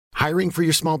Hiring for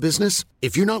your small business?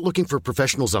 If you're not looking for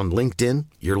professionals on LinkedIn,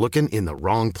 you're looking in the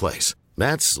wrong place.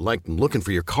 That's like looking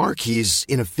for your car keys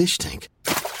in a fish tank.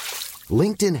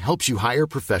 LinkedIn helps you hire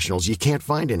professionals you can't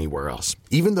find anywhere else,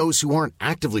 even those who aren't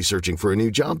actively searching for a new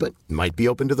job but might be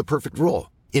open to the perfect role.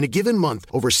 In a given month,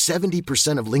 over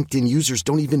 70% of LinkedIn users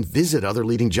don't even visit other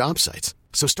leading job sites.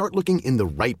 So start looking in the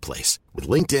right place. With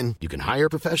LinkedIn, you can hire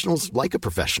professionals like a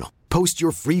professional. Post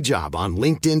your free job on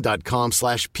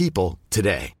linkedin.com/people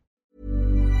today.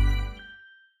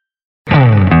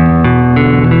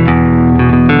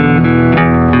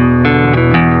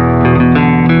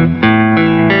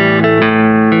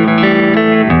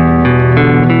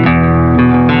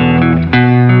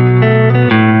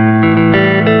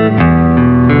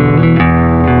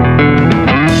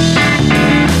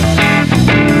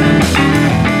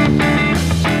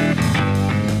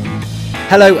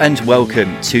 Hello and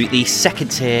welcome to the Second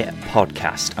Tier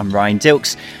Podcast. I'm Ryan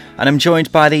Dilks and I'm joined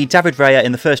by the David Raya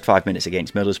in the first 5 minutes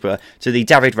against Middlesbrough to the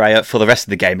David Raya for the rest of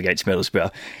the game against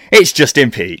Middlesbrough. It's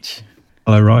Justin Peach.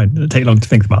 Hello Ryan, it didn't take long to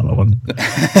think about that one.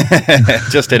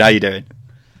 Justin, how you doing?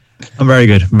 I'm very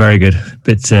good,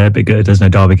 Bit good, there's no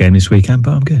derby game this weekend,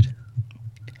 but I'm good.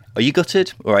 Are you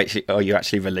gutted or are you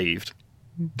actually relieved?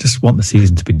 Just want the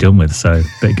season to be done with, so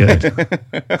bit good.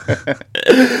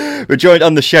 We're joined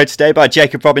on the show today by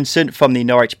Jacob Robinson from the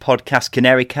Norwich podcast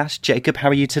Canary Cast. Jacob, how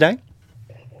are you today?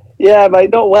 Yeah, mate,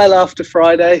 not well after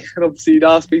Friday. And obviously you'd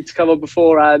asked me to come on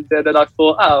beforehand, and then I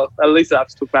thought, at least I have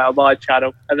to talk about it on my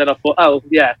channel. And then I thought, I'll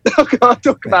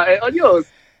talk about it on yours.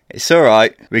 It's all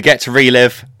right. We get to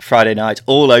relive Friday night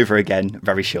all over again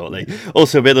very shortly.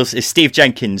 Also with us is Steve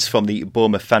Jenkins from the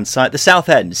Bournemouth fan site, The South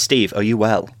End. Steve, are you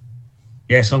well?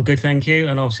 Yes, I'm good, thank you.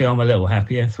 And obviously I'm a little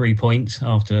happier, 3 points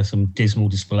after some dismal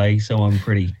display, so I'm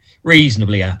pretty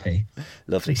reasonably happy.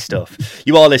 Lovely stuff.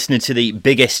 You are listening to the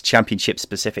biggest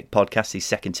championship-specific podcast, the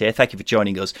Second Tier. Thank you for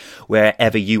joining us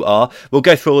wherever you are. We'll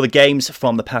go through all the games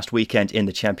from the past weekend in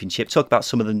the Championship, talk about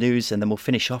some of the news, and then we'll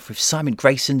finish off with Simon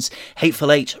Grayson's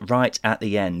Hateful Eight right at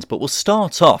the end. But we'll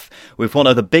start off with one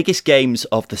of the biggest games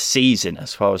of the season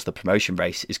as far as the promotion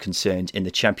race is concerned in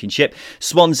the Championship.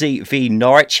 Swansea v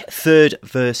Norwich, third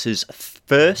versus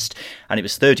first, and it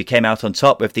was third who came out on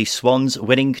top with the Swans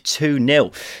winning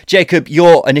 2-0. Jacob,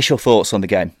 your initial thoughts on the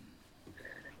game?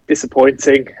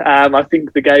 Disappointing. I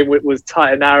think the game was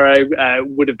tight and narrow,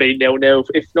 would have been 0-0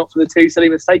 if not for the two silly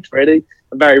mistakes, really.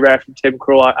 And very rare from Tim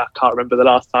Krul. I can't remember the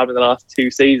last time in the last two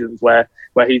seasons where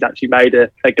he's actually made a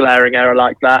glaring error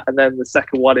like that. And then the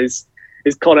second one is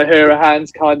Conor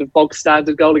Hourihan's kind of bog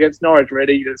standard goal against Norwich,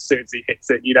 really. As soon as he hits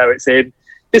it, you know it's in.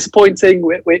 Disappointing.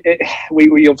 We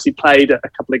obviously played a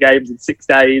couple of games in 6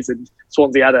 days, and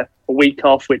Swansea had a week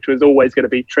off, which was always going to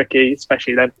be tricky,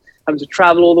 especially then having to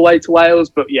travel all the way to Wales.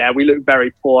 But yeah, we look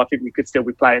very poor. I think we could still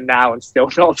be playing now and still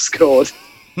not have scored.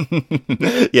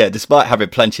 Yeah, despite having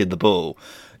plenty of the ball,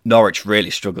 Norwich really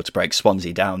struggled to break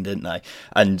Swansea down, didn't they?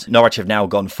 And Norwich have now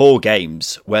gone 4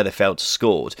 games where they failed to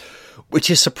score, which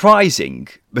is surprising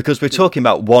because we're talking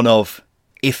about one of,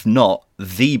 if not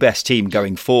the best team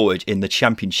going forward in the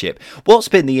Championship. What's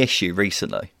been the issue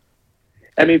recently?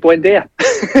 Emi Buendia.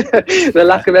 The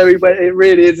lack of Emi Buendia, it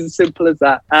really is as simple as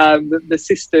that. The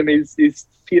system is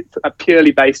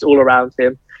purely based all around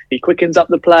him. He quickens up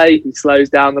the play, he slows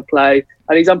down the play,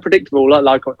 and he's unpredictable.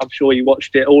 Like I'm sure you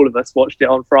watched it, all of us watched it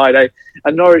on Friday.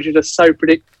 And Norwich are just so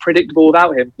predictable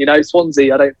without him. You know,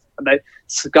 Swansea,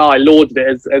 Sky lauded it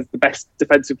as the best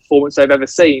defensive performance they've ever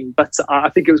seen, but I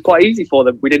think it was quite easy for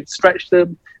them. We didn't stretch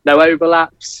them, no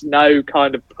overlaps, no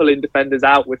kind of pulling defenders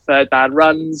out with third man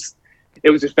runs.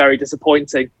 It was just very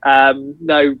disappointing.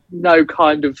 No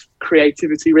kind of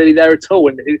creativity really there at all.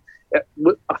 And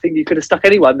I think you could have stuck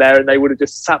anyone there and they would have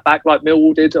just sat back like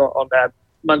Millwall did on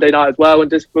Monday night as well,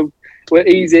 and just were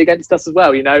easy against us as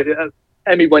well. You know,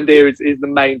 Emi Buendia is the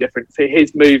main difference.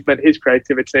 His movement, his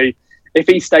creativity. If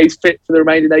he stays fit for the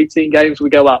remaining 18 games, we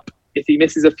go up. If he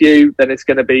misses a few, then it's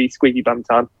going to be squeaky bum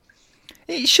time.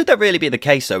 Should that really be the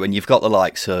case, though, when you've got the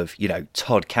likes of,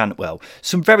 Todd Cantwell,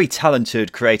 some very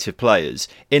talented, creative players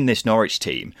in this Norwich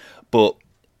team, but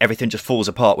everything just falls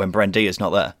apart when Buendia's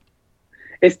not there?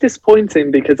 It's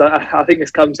disappointing because I think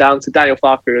this comes down to Daniel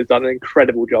Farke, who has done an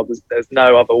incredible job. There's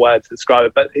no other word to describe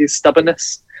it, but his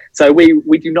stubbornness. So we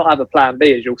do not have a plan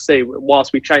B, as you'll see.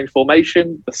 Whilst we change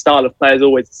formation, the style of play is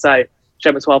always the same.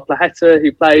 Shemetwal Plaheta,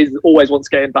 who plays, always wants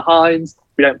to get in behind.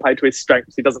 We don't play to his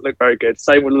strengths. He doesn't look very good.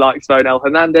 Same with like Svonel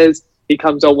Hernandez. He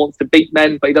comes on, wants to beat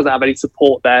men, but he doesn't have any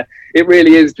support there. It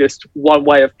really is just one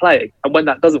way of playing. And when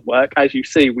that doesn't work, as you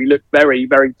see, we look very,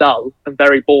 very dull and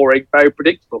very boring, very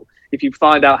predictable. If you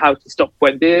find out how to stop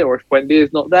Buendia, or if Buendia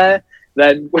is not there,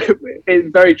 then it's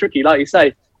very tricky. Like you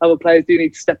say, other players do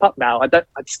need to step up now. I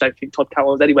just don't think Todd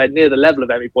Cantwell was anywhere near the level of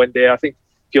Emi Buendia. I think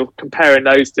if you're comparing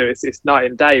those two, it's night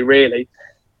and day, really.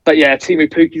 But yeah, Timu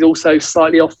Puki's also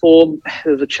slightly off form.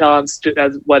 There's a chance,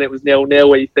 as when it was 0-0,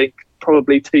 where you think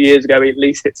probably 2 years ago he at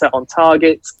least hits that on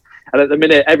target. And at the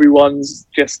minute, everyone's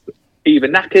just either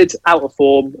knackered, out of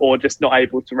form, or just not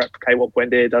able to replicate what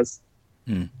Buendia does.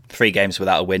 3 games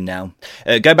without a win now.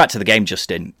 Go back to the game,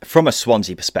 Justin. From a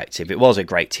Swansea perspective, it was a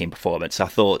great team performance. I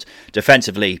thought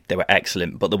defensively they were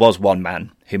excellent, but there was one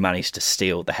man who managed to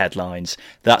steal the headlines.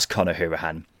 That's Conor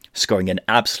Hourihane, scoring an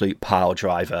absolute pile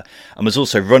driver and was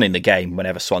also running the game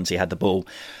whenever Swansea had the ball.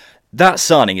 That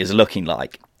signing is looking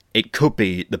like it could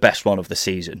be the best one of the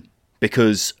season,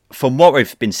 because from what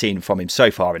we've been seeing from him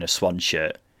so far in a Swan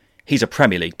shirt, he's a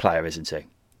Premier League player, isn't he?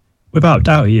 Without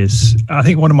doubt, he is. I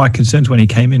think one of my concerns when he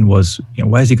came in was,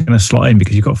 where's he going to slot in?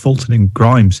 Because you've got Fulton and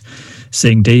Grimes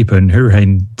sitting deep, and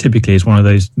Hourihane typically is one of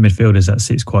those midfielders that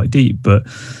sits quite deep. But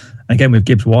again, with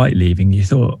Gibbs White leaving, you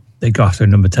thought they'd go after a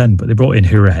number 10, but they brought in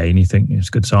Hourihane. You think it's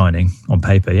a good signing on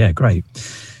paper. Yeah, great.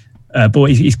 But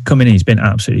he's come in, he's been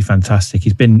absolutely fantastic.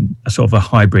 He's been a sort of a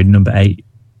hybrid number 8,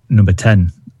 number 10.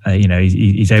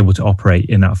 He's able to operate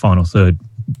in that final third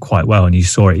quite well, and you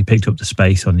saw it. He picked up the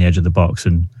space on the edge of the box,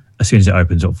 and as soon as it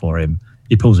opens up for him,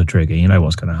 he pulls the trigger. You know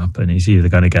what's going to happen. He's either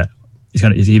going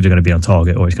to be on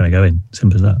target, or he's going to go in.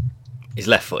 Simple as that. His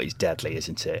left foot is deadly,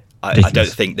 isn't it? I don't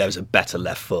think there was a better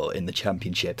left foot in the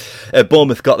Championship.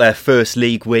 Bournemouth got their first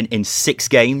league win in 6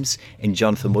 games in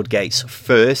Jonathan Woodgate's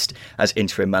first as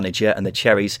interim manager, and the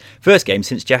Cherries' first game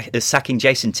since sacking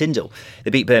Jason Tindall.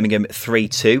 They beat Birmingham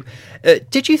 3-2.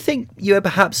 Did you think you were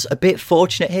perhaps a bit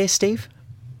fortunate here, Steve?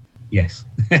 Yes,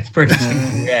 it's pretty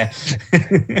simple, yeah.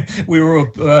 We were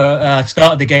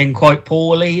started the game quite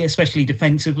poorly, especially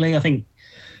defensively. I think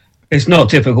it's not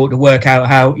difficult to work out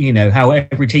how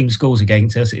every team scores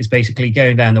against us. It's basically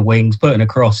going down the wings, putting a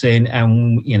cross in,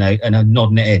 and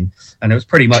nodding it in. And it was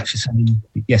pretty much the same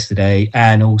yesterday.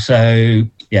 And also,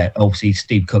 obviously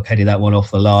Steve Cook headed that one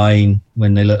off the line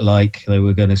when they looked like they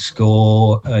were going to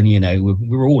score. And we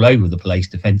were all over the place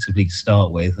defensively to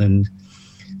start with. And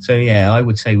so, I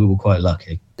would say we were quite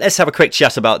lucky. Let's have a quick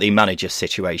chat about the manager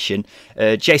situation.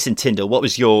 Jason Tindall, what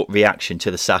was your reaction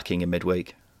to the sacking in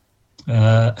midweek?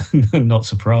 Not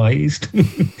surprised.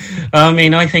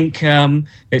 I think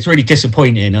it's really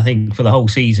disappointing. I think for the whole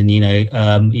season,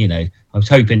 I was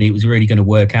hoping it was really going to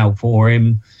work out for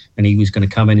him, and he was going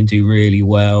to come in and do really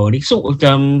well. And he sort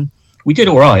of we did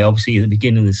all right, obviously, at the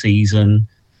beginning of the season,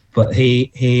 but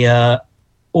he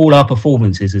all our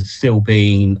performances have still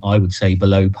been, I would say,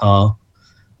 below par,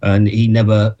 and he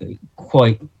never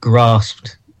quite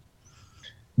grasped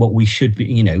what we should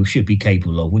be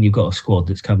capable of when you've got a squad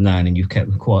that's come down and you've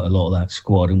kept quite a lot of that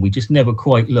squad, and we just never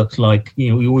quite looked like,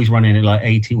 we always run in at like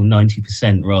 80 or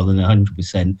 90% rather than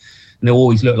 100%, and it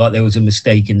always looked like there was a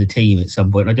mistake in the team at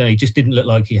some point. I don't know, it just didn't look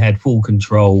like he had full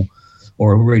control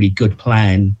or a really good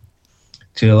plan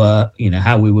to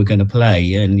how we were going to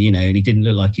play, and and he didn't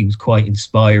look like he was quite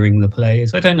inspiring the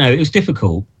players. I don't know, it was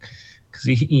difficult because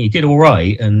he did all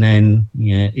right, and then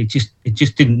it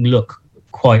just didn't look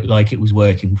quite like it was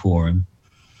working for him.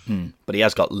 But he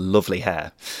has got lovely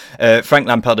hair. Frank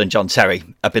Lampard and John Terry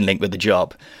have been linked with the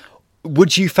job.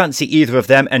 Would you fancy either of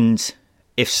them? And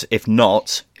if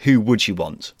not, who would you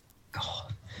want?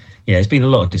 God. Yeah, there's been a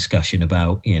lot of discussion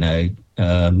about,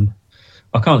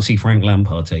 I can't see Frank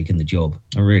Lampard taking the job.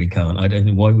 I really can't. I don't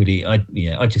know why would he. I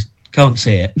just can't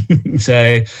see it.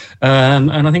 So,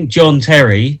 and I think John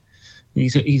Terry,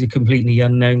 he's a completely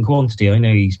unknown quantity. I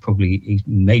know he's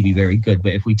maybe very good,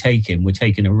 but if we take him, we're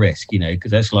taking a risk,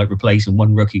 because that's like replacing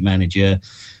one rookie manager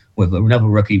with another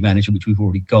rookie manager, which we've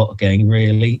already got going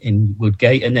really in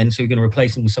Woodgate, and then so we're going to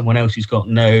replace him with someone else who's got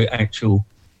no actual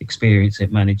experience at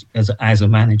as a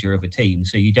manager of a team.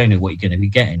 So you don't know what you're going to be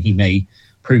getting. He may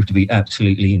prove to be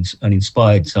absolutely an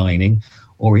inspired signing,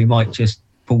 or he might just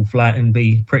fall flat and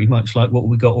be pretty much like what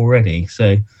we got already.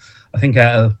 So I think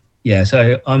so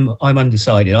I'm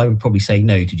undecided. I would probably say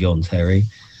no to John Terry.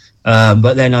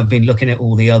 But then I've been looking at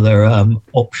all the other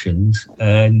options,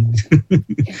 and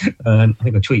I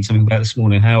think I tweeted something about this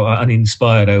morning how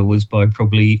uninspired I was by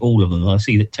probably all of them. I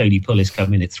see that Tony Pulis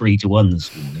come in at 3-1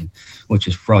 this morning, which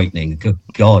is frightening. Good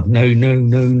God, no.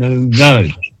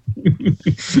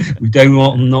 We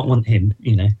don't not want him,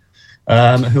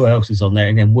 Who else is on there?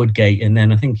 And then Woodgate, and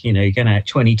then I think, again at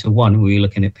 20-1, we're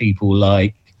looking at people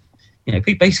like,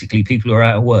 basically people who are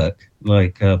out of work,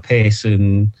 like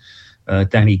Pearson,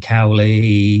 Danny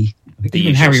Cowley,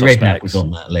 even Harry Redknapp was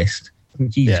on that list.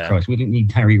 Jesus Christ, we didn't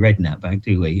need Harry Redknapp back,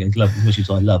 do we? As much as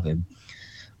I love him.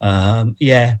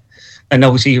 And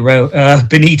obviously,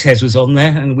 Benitez was on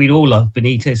there, and we'd all love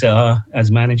Benitez as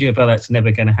manager, but that's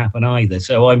never going to happen either.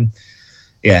 So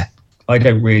I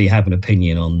don't really have an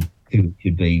opinion on who it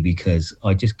should be, because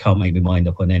I just can't make my mind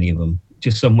up on any of them.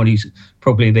 Just someone who's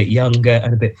probably a bit younger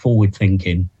and a bit forward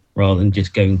thinking, rather than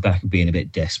just going back and being a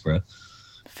bit desperate.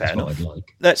 Fair enough.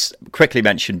 Let's quickly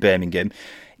mention Birmingham,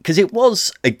 because it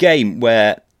was a game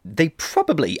where they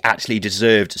probably actually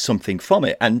deserved something from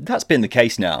it. And that's been the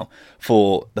case now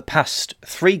for the past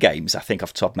 3 games, I think,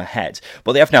 off the top of my head.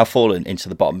 But they have now fallen into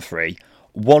the bottom 3.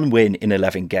 1 win in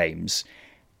 11 games.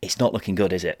 It's not looking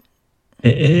good, is it?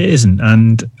 It isn't.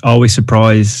 And are we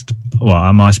surprised? Well,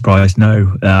 am I surprised?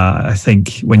 No. I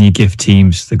think when you give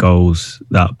teams the goals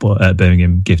that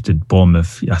Birmingham gifted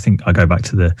Bournemouth, I think I go back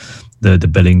to the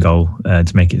Billing goal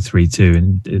to make it 3-2,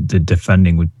 and the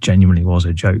defending genuinely was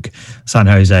a joke. San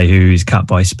Jose, who is capped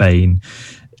by Spain,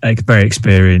 very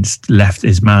experienced, left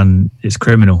his man. It's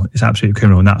criminal. It's absolutely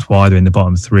criminal, and that's why they're in the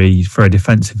bottom 3. For a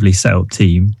defensively set up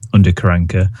team under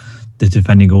Karanka, the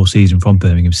defending all season from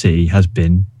Birmingham City has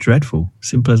been dreadful.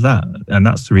 Simple as that. And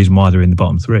that's the reason why they're in the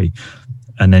bottom 3.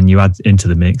 And then you add into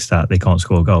the mix that they can't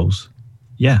score goals.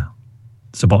 Yeah,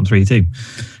 it's a bottom 3 team,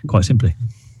 quite simply.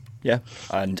 Yeah,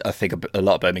 and I think a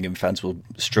lot of Birmingham fans will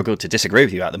struggle to disagree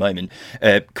with you at the moment.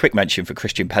 Quick mention for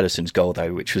Christian Pedersen's goal,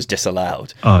 though, which was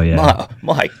disallowed. Oh, yeah.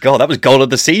 My God, that was goal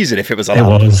of the season if it was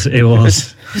allowed. It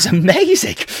was. It was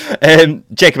amazing.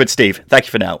 Jacob and Steve, thank you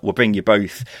for now. We'll bring you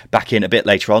both back in a bit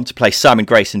later on to play Simon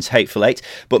Grayson's Hateful Eight.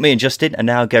 But me and Justin are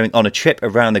now going on a trip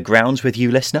around the grounds with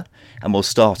you, listener. And we'll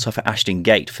start off at Ashton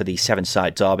Gate for the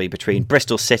 7-side derby between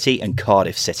Bristol City and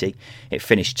Cardiff City. It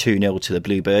finished 2-0 to the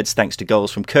Bluebirds thanks to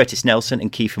goals from Curtis Nelson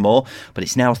and Kiefer Moore, but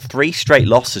it's now 3 straight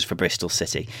losses for Bristol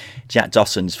City. Jack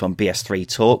Dawson's from BS3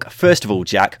 Talk. First of all,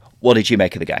 Jack, what did you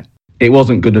make of the game? It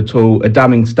wasn't good at all. A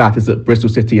damning stat is that Bristol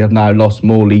City have now lost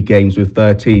more league games with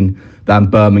 13 than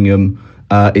Birmingham,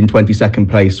 in 22nd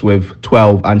place with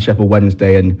 12, and Sheffield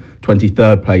Wednesday in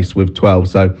 23rd place with 12.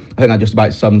 So I think that just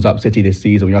about sums up City this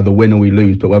season. We either win or we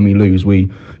lose, but when we lose, we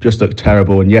just look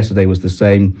terrible. And yesterday was the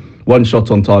same. 1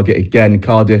 shot on target again.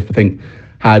 Cardiff, I think,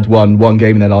 had won 1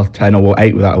 game in their last 10 or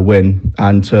 8 without a win.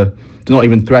 And to not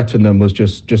even threaten them was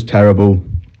just terrible.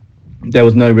 There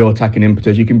was no real attacking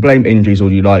impetus. You can blame injuries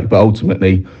all you like, but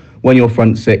ultimately, when your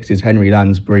front 6 is Henry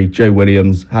Lansbury, Joe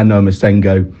Williams, Hanno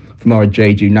Masengo, Famara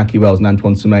Jeju, Naki Wells and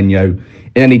Antoine Semenyo,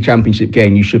 in any championship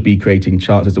game you should be creating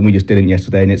chances, and we just didn't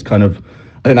yesterday. And it's kind of,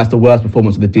 I think that's the worst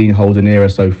performance of the Dean Holden era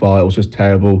so far. It was just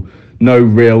terrible. No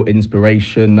real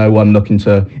inspiration, no one looking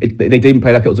to... They didn't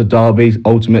play like it was a derby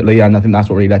ultimately, and I think that's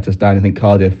what really let us down. I think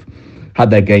Cardiff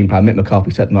had their game plan, Mick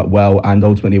McCarthy set them up well, and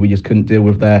ultimately we just couldn't deal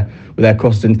with their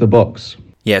crosses into the box.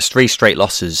 Yeah, it's 3 straight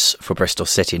losses for Bristol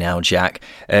City now, Jack.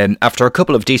 After a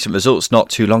couple of decent results not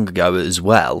too long ago as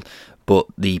well, but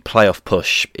the playoff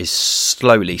push is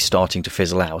slowly starting to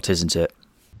fizzle out, isn't it?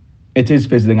 It is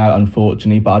fizzling out,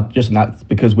 unfortunately, but just that's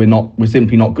because we're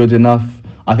simply not good enough.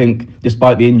 I think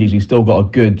despite the injuries, we've still got a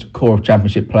good core of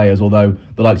championship players, although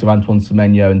the likes of Antoine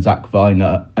Semenyo and Zach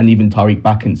Viner and even Tariq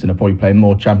Backinson are probably playing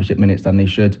more championship minutes than they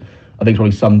should. I think it's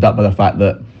probably summed up by the fact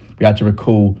that we had to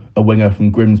recall a winger from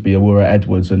Grimsby, Awura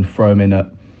Edwards, and throw him in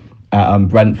at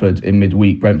Brentford in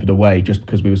midweek, Brentford away, just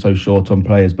because we were so short on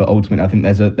players. But ultimately, I think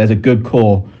there's a good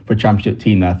core for a championship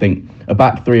team there. I think a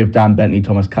back 3 of Dan Bentley,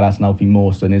 Thomas Callas and Alfie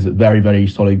Mawson is very, very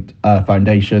solid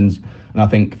foundations. And I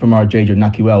think from our JJ and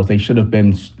Naki Wells, they should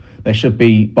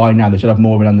be by now, they should have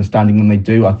more of an understanding than they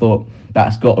do. I thought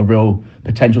that's got a real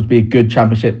potential to be a good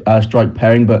championship strike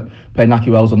pairing, but playing Naki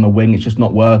Wells on the wing, it's just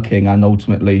not working. And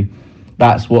ultimately,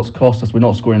 that's what's cost us. We're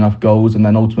not scoring enough goals. And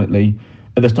then ultimately,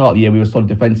 at the start of the year, we were solid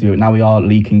defensively, but now we are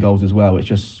leaking goals as well.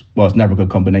 It's never a good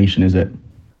combination, is it?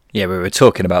 Yeah, we were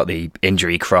talking about the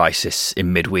injury crisis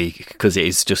in midweek because it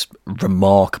is just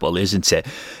remarkable, isn't it?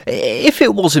 If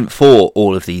it wasn't for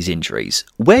all of these injuries,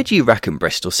 where do you reckon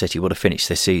Bristol City would have finished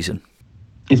this season?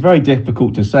 It's very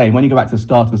difficult to say. When you go back to the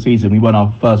start of the season, we won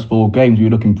our first 4 games. We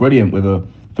were looking brilliant with a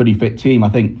fully fit team. I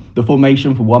think the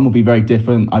formation for one will be very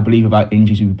different. I believe without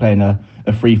injuries, we'll be playing a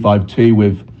 3-5-2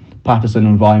 with Patterson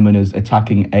and Vyman as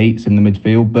attacking 8s in the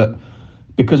midfield. But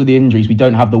because of the injuries, we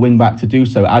don't have the wing back to do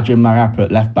so. Adrian Mariappa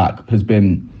at left back has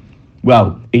been,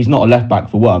 well, he's not a left back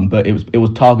for one, but it was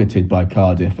targeted by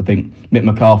Cardiff. I think Mick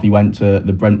McCarthy went to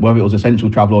the Brent, whether it was essential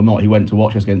travel or not, he went to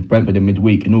watch us against Brentford in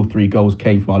midweek, and all 3 goals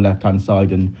came from our left-hand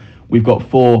side. And we've got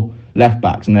 4 left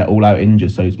backs, and they're all out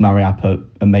injured. So it's Mariappa,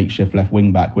 a makeshift left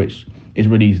wing back, which is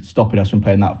really stopping us from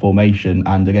playing that formation.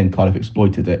 And again, Cardiff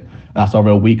exploited it. That's our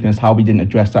real weakness. How we didn't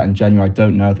address that in January, I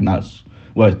don't know. I think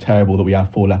it's terrible that we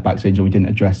have 4 left backs injured. We didn't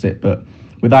address it, but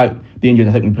without the injuries,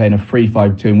 I think we're playing a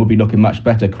 3-5-2 and we'll be looking much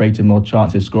better, creating more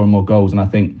chances, scoring more goals. And I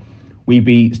think we'll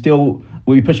be pushing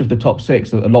for the top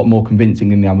 6 a lot more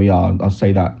convincingly than we are. I'll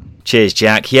say that. Cheers,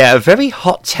 Jack. Yeah, a very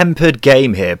hot-tempered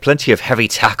game here. Plenty of heavy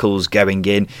tackles going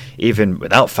in, even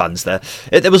without fans there.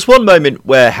 There was one moment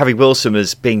where Harry Wilson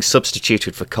was being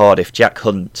substituted for Cardiff. Jack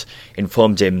Hunt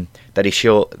informed him that he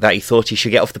thought he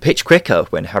should get off the pitch quicker.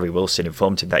 When Harry Wilson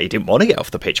informed him that he didn't want to get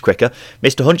off the pitch quicker,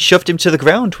 Mr. Hunt shoved him to the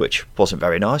ground, which wasn't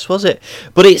very nice, was it?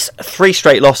 But it's 3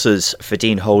 straight losses for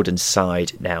Dean Holden's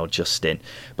side now, Justin.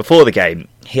 Before the game,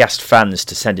 he asked fans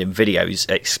to send him videos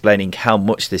explaining how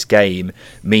much this game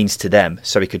means to them,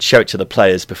 so he could show it to the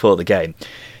players before the game.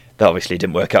 That obviously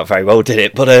didn't work out very well, did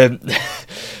it? But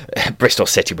Bristol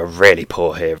City were really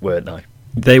poor here, weren't they?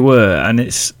 They were, and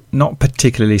it's not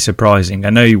particularly surprising. I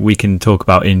know we can talk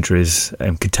about injuries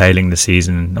and curtailing the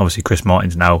season. Obviously, Chris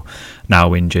Martin's now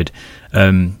injured.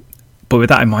 But with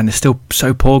that in mind, they're still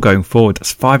so poor going forward.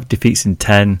 That's 5 defeats in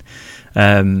 10.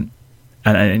 5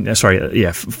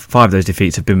 of those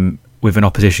defeats have been with an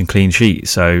opposition clean sheet.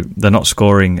 So they're not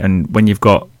scoring. And when you've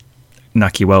got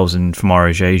Naki Wells and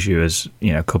Famara Jeju as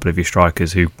a couple of your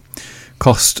strikers who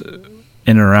cost in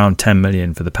and around 10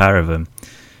 million for the pair of them,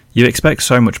 you expect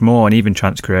so much more, and even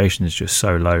chance creation is just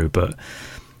so low. But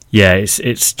yeah,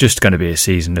 it's just going to be a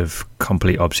season of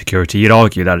complete obscurity. You'd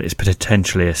argue that it's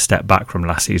potentially a step back from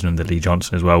last season under Lee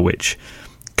Johnson as well, which,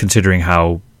 considering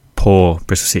how poor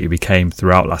Bristol City became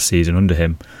throughout last season under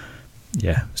him,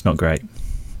 yeah, it's not great.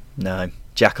 No.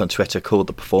 Jack on Twitter called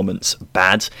the performance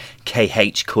bad.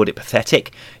 KH called it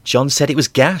pathetic. John said it was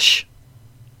gash.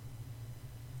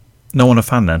 No one a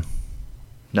fan then?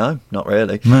 No, not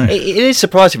really. No. It is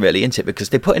surprising, really, isn't it? Because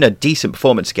they put in a decent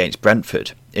performance against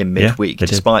Brentford in midweek,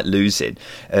 despite losing.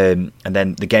 And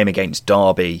then the game against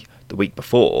Derby the week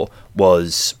before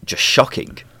was just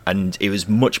shocking. And it was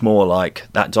much more like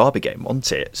that Derby game,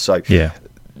 wasn't it? So yeah.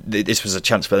 This was a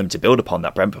chance for them to build upon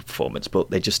that Brentford performance,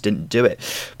 but they just didn't do it.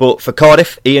 But for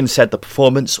Cardiff, Ian said the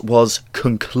performance was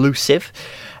conclusive.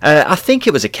 I think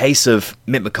it was a case of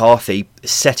Mick McCarthy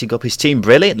setting up his team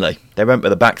brilliantly. They went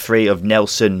with a back 3 of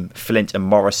Nelson, Flint and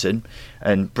Morrison,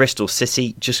 and Bristol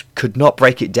City just could not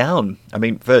break it down. I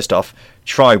mean, first off,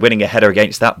 try winning a header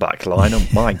against that back line. Oh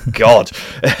my God.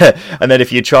 And then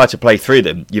if you try to play through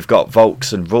them, you've got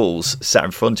Volks and Rules sat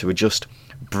in front who are just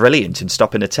brilliant in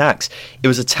stopping attacks. It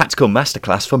was a tactical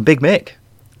masterclass from Big Mick.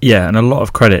 Yeah, and a lot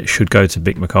of credit should go to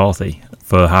Mick McCarthy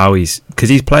for how he's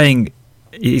getting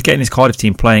his Cardiff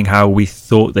team playing how we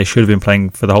thought they should have been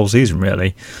playing for the whole season,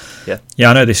 really. Yeah,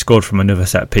 I know they scored from another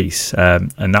set piece,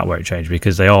 and that won't change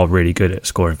because they are really good at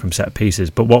scoring from set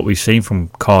pieces. But what we've seen from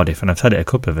Cardiff, and I've said it a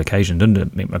couple of occasions under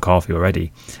Mick McCarthy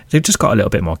already, they've just got a little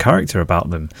bit more character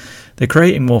about them. They're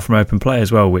creating more from open play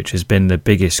as well, which has been the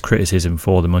biggest criticism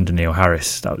for them under Neil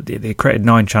Harris. They created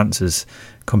 9 chances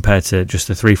compared to just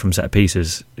the 3 from set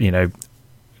pieces. A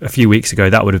few weeks ago,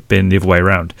 that would have been the other way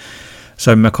around.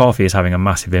 So McCarthy is having a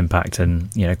massive impact, and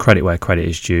credit where credit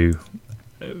is due.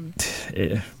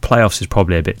 Playoffs is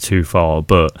probably a bit too far,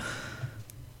 but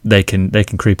they can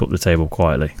creep up the table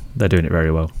quietly. They're doing it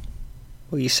very well.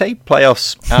 Well, you say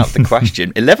playoffs out of the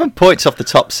question. 11 points off the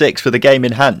top 6 with the game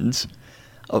in hand.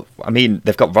 Oh, I mean,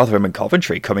 they've got Rotherham and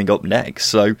Coventry coming up next,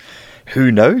 so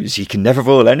who knows? You can never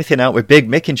rule anything out with Big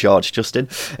Mick in charge, Justin.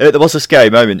 There was a scary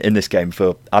moment in this game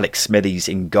for Alex Smithies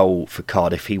in goal for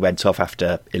Cardiff. He went off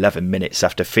after 11 minutes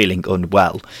after feeling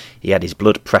unwell. He had his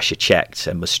blood pressure checked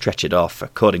and was stretchered off.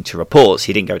 According to reports,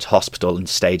 he didn't go to hospital and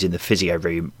stayed in the physio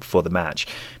room for the match.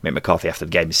 Mick McCarthy after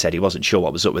the game said he wasn't sure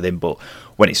what was up with him, but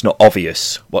when it's not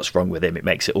obvious what's wrong with him, it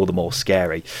makes it all the more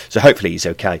scary. So hopefully he's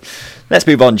okay. Let's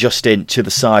move on, Justin, to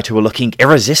the side who are looking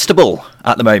irresistible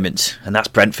at the moment, and that's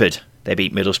Brentford. They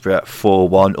beat Middlesbrough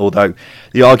 4-1, although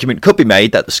the argument could be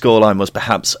made that the scoreline was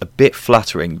perhaps a bit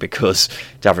flattering because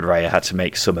David Raya had to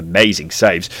make some amazing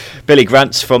saves. Billy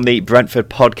Grants from the Brentford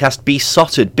podcast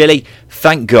besotted. Billy,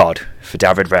 thank God for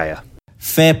David Raya.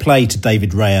 Fair play to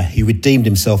David Raya, who redeemed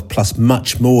himself plus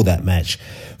much more that match.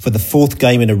 For the 4th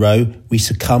game in a row, we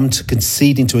succumbed to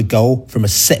conceding to a goal from a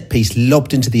set piece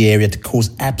lobbed into the area to cause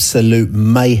absolute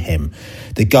mayhem.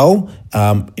 The goal,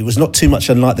 it was not too much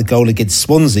unlike the goal against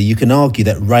Swansea. You can argue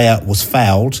that Raya was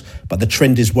fouled, but the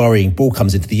trend is worrying. Ball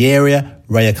comes into the area,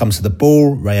 Raya comes to the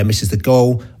ball, Raya misses the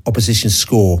goal, opposition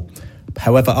score.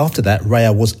 However, after that,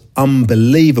 Raya was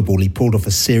unbelievable. He pulled off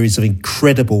a series of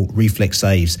incredible reflex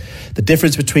saves. The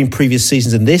difference between previous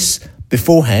seasons and this,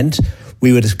 beforehand,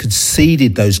 we would have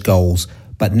conceded those goals,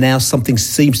 but now something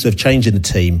seems to have changed in the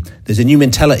team. There's a new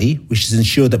mentality which has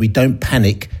ensured that we don't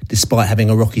panic despite having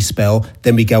a rocky spell,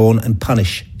 then we go on and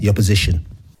punish the opposition.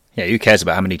 Yeah, who cares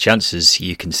about how many chances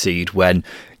you concede when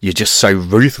you're just so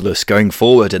ruthless going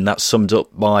forward? And that's summed up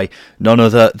by none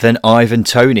other than Ivan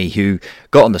Toney, who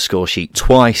got on the score sheet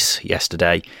twice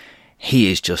yesterday.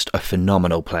 He is just a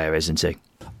phenomenal player, isn't he?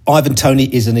 Ivan Toney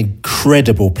is an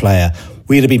incredible player.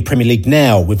 We'd have been Premier League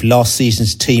now with last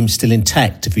season's team still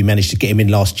intact if we managed to get him in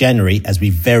last January, as we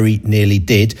very nearly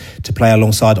did, to play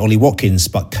alongside Ollie Watkins.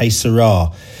 But que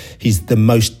sera. He's the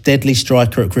most deadly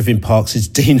striker at Griffin Park since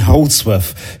Dean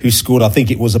Holdsworth, who scored, I think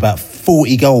it was about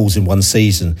 40 goals in one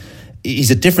season.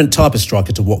 He's a different type of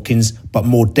striker to Watkins, but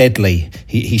more deadly.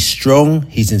 He's strong,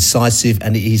 he's incisive,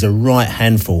 and he's a right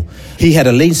handful. He had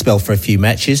a lean spell for a few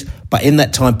matches, but in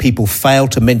that time people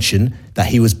failed to mention that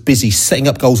he was busy setting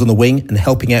up goals on the wing and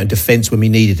helping out in defence when we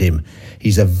needed him.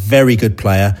 He's a very good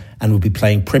player and will be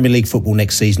playing Premier League football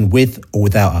next season with or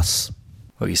without us.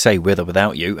 Well, you say with or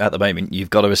without you. At the moment,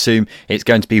 you've got to assume it's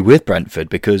going to be with Brentford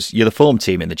because you're the form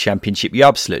team in the Championship. You're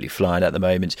absolutely flying at the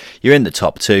moment. You're in the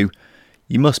top two.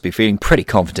 You must be feeling pretty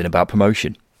confident about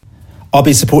promotion. I've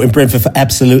been supporting Brentford for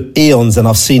absolute eons and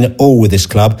I've seen it all with this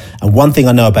club. And one thing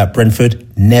I know about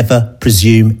Brentford, never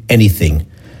presume anything.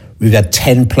 We've had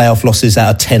 10 playoff losses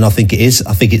out of 10, I think it is.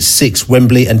 I think it's 6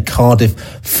 Wembley and Cardiff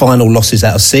final losses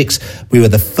out of 6. We were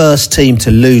the first team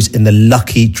to lose in the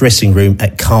lucky dressing room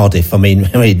at Cardiff. I mean,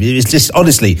 it's just,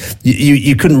 honestly,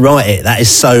 you couldn't write it. That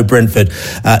is so Brentford.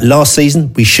 Last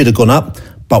season, we should have gone up,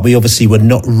 but we obviously were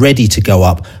not ready to go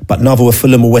up. But neither were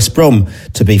Fulham or West Brom,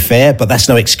 to be fair. But that's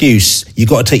no excuse. You've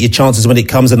got to take your chances when it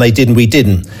comes, and they did and we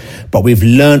didn't. But we've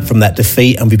learned from that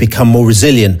defeat and we've become more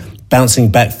resilient.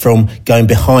 Bouncing back from going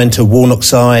behind to Warnock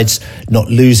sides, not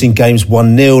losing games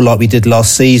 1-0 like we did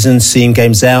last season, seeing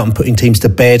games out and putting teams to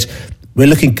bed. We're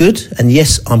looking good, and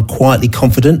yes, I'm quietly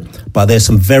confident, but there's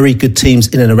some very good teams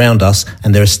in and around us,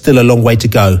 and there is still a long way to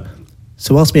go.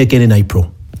 So ask me again in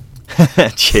April.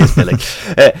 Cheers, Billy.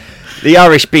 The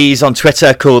Irish Bees on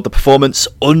Twitter called the performance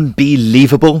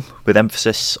unbelievable, with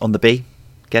emphasis on the B.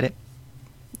 Get it?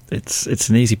 It's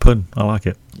an easy pun. I like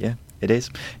it. Yeah. It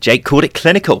is. Jake called it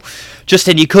clinical.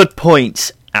 Justin, you could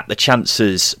point at the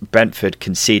chances Brentford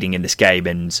conceding in this game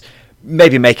and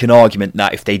maybe make an argument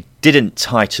that if they didn't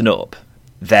tighten up,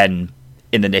 then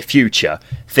in the near future,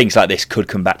 things like this could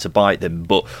come back to bite them.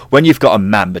 But when you've got a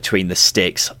man between the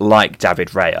sticks like David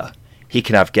Raya, he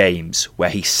can have games where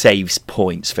he saves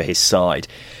points for his side.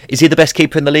 Is he the best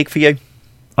keeper in the league for you?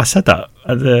 I said that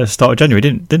at the start of January,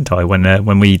 didn't I?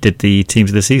 When we did the teams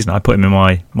of the season, I put him in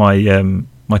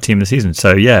my team of the season.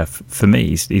 So yeah, for me,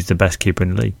 he's the best keeper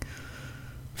in the league.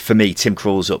 For me, Tim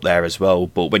Krul's up there as well.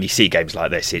 But when you see games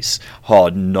like this, it's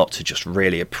hard not to just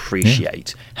really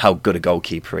appreciate how good a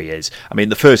goalkeeper he is. I mean,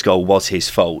 the first goal was his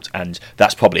fault, and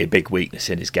that's probably a big weakness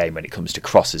in his game when it comes to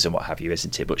crosses and what have you,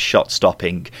 isn't it? But shot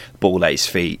stopping, ball at his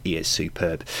feet, he is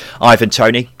superb. Ivan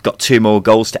Toney got 2 more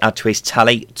goals to add to his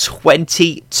tally.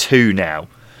 22 now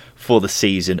for the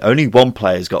season. Only one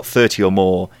player's got 30 or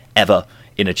more ever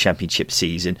in a Championship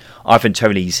season. Ivan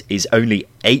Toney's is only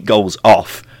 8 goals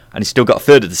off, and he's still got a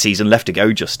third of the season left to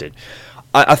go, Justin.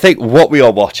 I think what we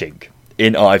are watching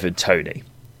in Ivan Toney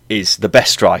is the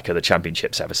best striker the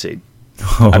Championship's ever seen.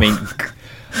 I mean,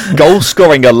 goal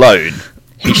scoring alone,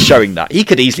 he's showing that. He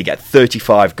could easily get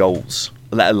 35 goals,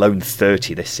 let alone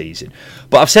 30 this season.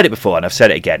 But I've said it before and I've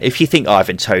said it again. If you think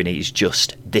Ivan Toney is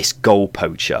just this goal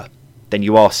poacher, then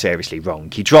you are seriously wrong.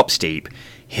 He drops deep,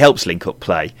 he helps link up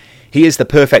play. He is the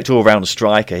perfect all-round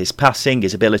striker. His passing,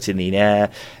 his ability in the air,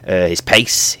 his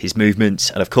pace, his movement,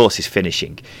 and of course his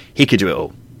finishing. He could do it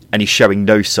all, and he's showing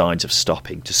no signs of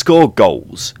stopping. To score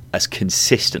goals as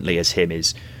consistently as him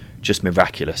is just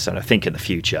miraculous, and I think in the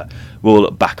future we'll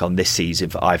look back on this season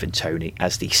for Ivan Toney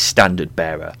as the standard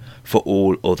bearer for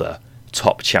all other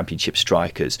top Championship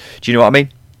strikers. Do you know what I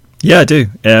mean? Yeah, I do.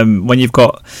 When you've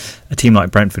got a team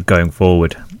like Brentford going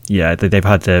forward, yeah, they've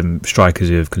had strikers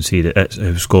who have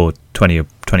who've scored 20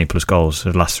 plus goals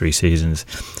for the last 3 seasons.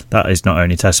 That is not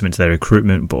only a testament to their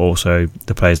recruitment, but also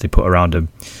the players they put around them.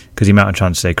 Because the amount of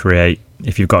chances they create,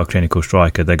 if you've got a clinical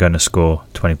striker, they're going to score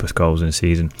 20 plus goals in a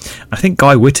season. I think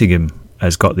Guy Whittingham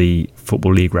has got the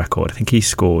Football League record. I think he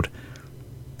scored,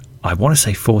 I want to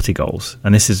say 40 goals,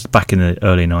 and this is back in the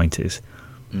early 90s.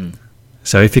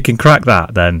 So if you can crack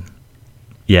that, then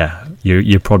yeah,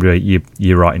 you're probably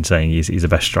you're right in saying he's the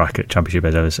best striker Championship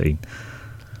has ever seen.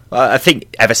 I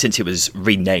think ever since it was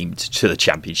renamed to the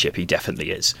Championship, he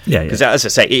definitely is. Yeah. Because as I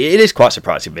say, it is quite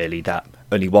surprising, really, that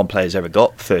only one player's ever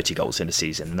got 30 goals in a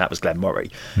season, and that was Glenn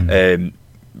Murray.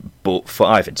 But for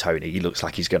Ivan Toney, he looks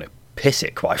like he's going to piss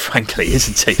it, quite frankly,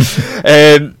 isn't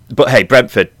he? But hey,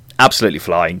 Brentford absolutely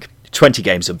flying. 20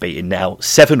 games unbeaten now,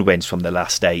 7 wins from the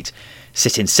last 8,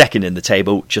 sitting second in the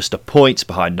table, just a point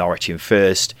behind Norwich in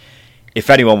first. If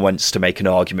anyone wants to make an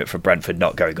argument for Brentford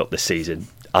not going up this season,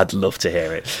 I'd love to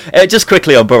hear it. Just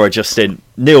quickly on Borough, Justin,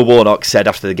 Neil Warnock said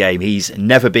after the game he's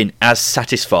never been as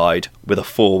satisfied with a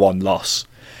 4-1 loss.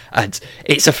 And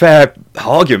it's a fair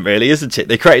argument, really, isn't it?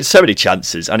 They created so many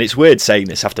chances, and it's weird saying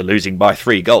this after losing by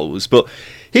 3 goals, but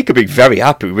he could be very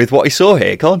happy with what he saw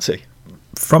here, can't he?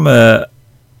 From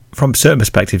certain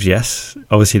perspectives, yes.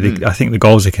 Obviously, I think the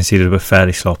goals they conceded were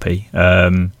fairly sloppy.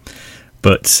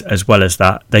 But as well as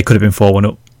that, they could have been 4-1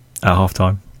 up at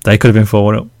half-time. They could have been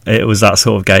 4-1 up. It was that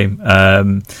sort of game.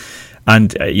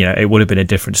 And it would have been a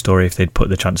different story if they'd put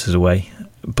the chances away.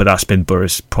 But that's been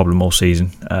Borough's problem all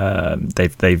season.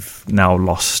 They've now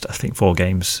lost, I think, 4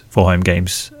 home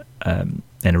games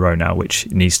in a row now, which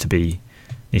needs to be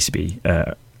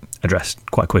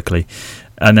addressed quite quickly.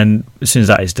 And then as soon as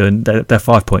that is done, they're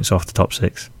 5 points off the top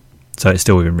 6, so it's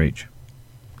still within reach.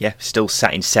 Yeah, still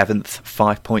sat in 7th,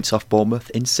 5 points off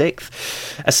Bournemouth in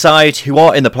 6th. A side who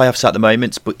are in the playoffs at the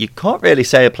moment, but you can't really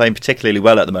say are playing particularly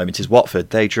well at the moment, is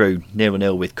Watford. They drew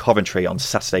 0-0 with Coventry on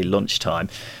Saturday lunchtime.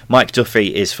 Mike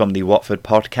Duffy is from the Watford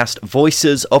podcast,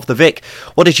 Voices of the Vic.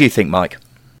 What did you think, Mike?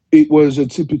 It was a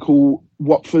typical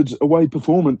Watford away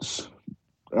performance.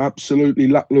 Absolutely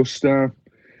lacklustre.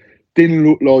 Didn't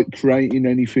look like creating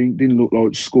anything, didn't look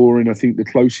like scoring. I think the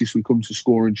closest we come to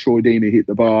scoring, Troy Deeney hit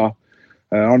the bar.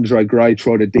 Andre Gray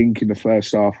tried a dink in the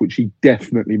first half, which he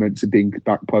definitely meant to dink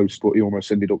back post, but he almost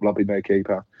ended up lobbing their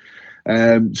keeper.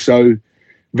 So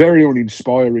very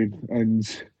uninspiring. And,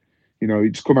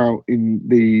 it's come out in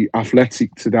the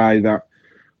Athletic today that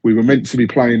we were meant to be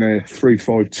playing a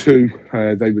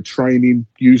 3-5-2. They were training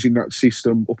using that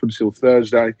system up until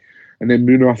Thursday. And then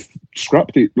Munoz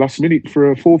scrapped it last minute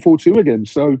for a 4-4-2 again.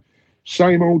 So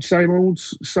same old,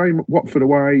 same Watford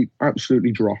away.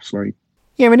 Absolutely dross, mate.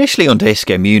 Yeah, initially under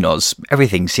Isco Munoz,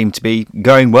 everything seemed to be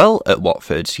going well at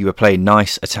Watford. You were playing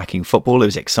nice attacking football. It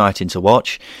was exciting to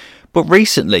watch. But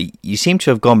recently, you seem to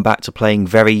have gone back to playing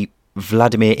very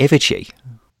Vladimir Ivic-y.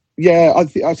 Yeah,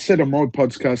 I said on my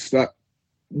podcast that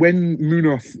when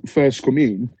Munoz first come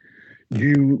in,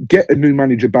 you get a new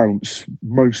manager bounce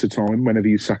most of the time whenever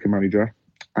you sack a manager.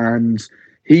 And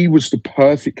he was the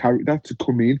perfect character to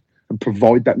come in and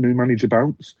provide that new manager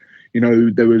bounce.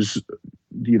 There was,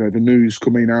 the news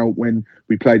coming out when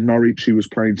we played Norwich. He was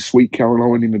playing Sweet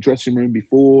Caroline in the dressing room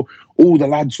before. All the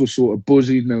lads were sort of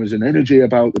buzzing. There was an energy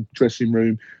about the dressing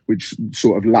room, which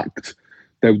sort of lacked.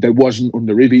 There wasn't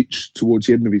under Ivic towards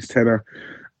the end of his tenure.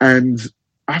 And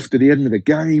after the end of the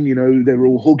game, they were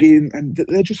all hugging and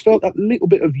they just felt that little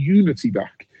bit of unity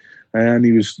back. And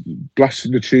he was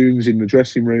blasting the tunes in the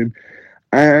dressing room.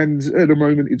 And at the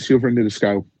moment, it's the other end of the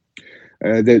scale.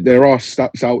 There are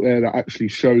stats out there that actually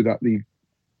show that the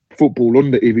football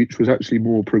under Ivic was actually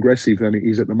more progressive than it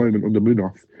is at the moment under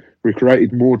Munoz. We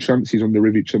created more chances under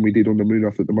Ivic than we did under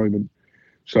Munoz at the moment.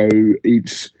 So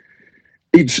it's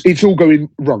all going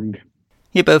wrong.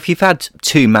 Yeah, but if you've had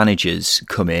 2 managers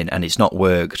come in and it's not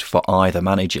worked for either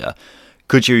manager,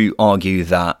 could you argue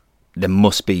that there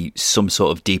must be some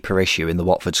sort of deeper issue in the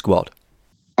Watford squad?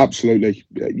 Absolutely.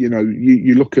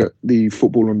 You look at the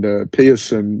football under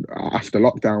Pearson after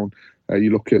lockdown,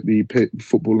 you look at the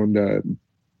football under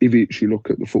Ivic, you look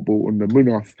at the football under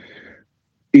Munoz.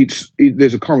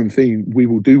 There's a common theme. We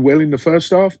will do well in the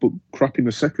first half, but crap in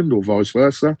the second, or vice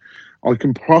versa. I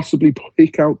can possibly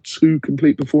pick out 2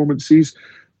 complete performances.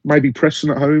 Maybe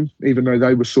Preston at home, even though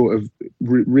they were sort of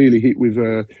really hit with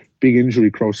a big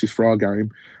injury crisis for our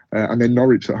game, and then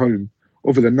Norwich at home.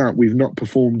 Other than that, we've not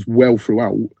performed well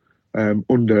throughout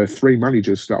under 3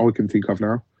 managers that I can think of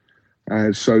now.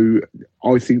 So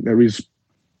I think there is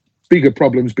bigger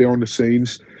problems behind the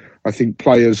scenes. I think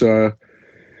players are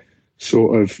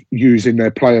sort of using their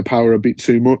player power a bit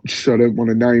too much. I don't want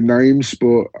to name names,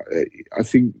 but I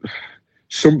think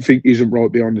something isn't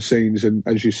right behind the scenes. And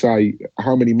as you say,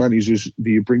 how many managers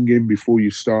do you bring in before you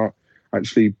start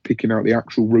actually picking out the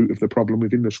actual root of the problem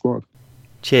within the squad?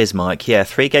 Cheers, Mike. Yeah,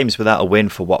 3 games without a win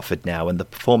for Watford now, and the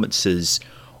performances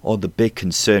are the big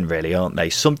concern, really, aren't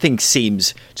they? Something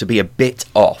seems to be a bit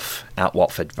off at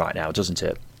Watford right now, doesn't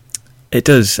it? It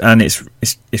does, and it's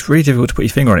really difficult to put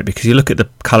your finger on it because you look at the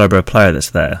calibre of player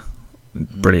that's there.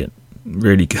 Brilliant,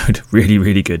 really good,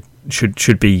 really good.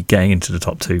 Should be getting into the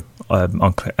top 2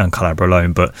 on calibre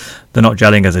alone, but they're not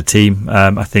gelling as a team.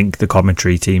 I think the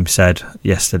commentary team said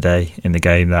yesterday in the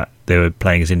game that they were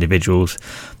playing as individuals.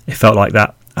 It felt like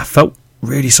that. I felt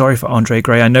really sorry for Andre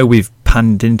Gray. I know we've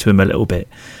panned into him a little bit,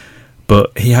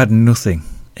 but he had nothing.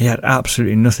 He had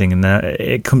absolutely nothing, and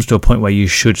it comes to a point where you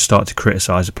should start to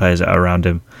criticise the players that are around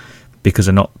him because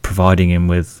they're not providing him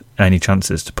with any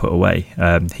chances to put away.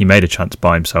 He made a chance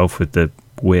by himself with the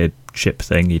weird chip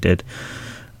thing he did,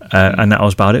 and that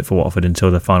was about it for Watford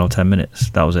until the final 10 minutes.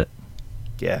 That was it.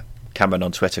 Yeah. Cameron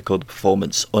on Twitter called the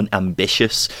performance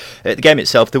unambitious. At the game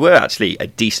itself, there were actually a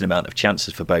decent amount of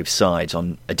chances for both sides.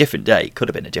 On a different day, it could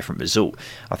have been a different result.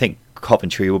 I think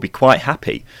Coventry will be quite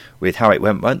happy with how it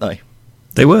went, won't they?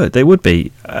 They would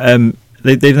be.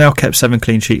 They've now kept 7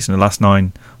 clean sheets in the last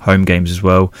 9 home games as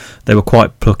well. They were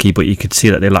quite plucky, but you could see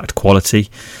that they lacked quality.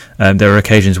 There were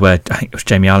occasions where I think it was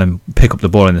Jamie Allen pick up the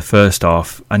ball in the first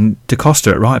half, and Da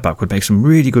Costa at right back would make some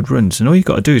really good runs. And all you've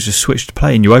got to do is just switch to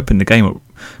play, and you open the game up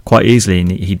quite easily. And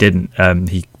he didn't.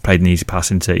 He played an easy pass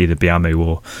into either Biamu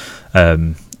or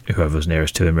whoever was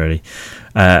nearest to him, really.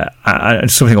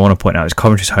 And something I want to point out is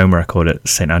Coventry's home record at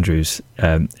St Andrews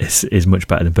is much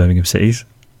better than Birmingham City's.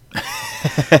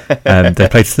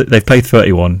 They've played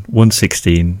 31, won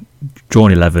 16,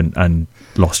 drawn 11, and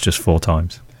lost just 4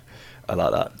 times. I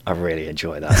like that. I really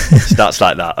enjoy that. Stats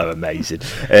like that are amazing.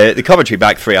 The Coventry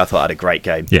back three, I thought, had a great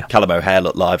game. Yeah. Callum O'Hare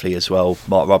looked lively as well.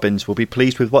 Mark Robbins will be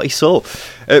pleased with what he saw.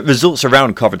 Results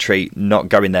around Coventry not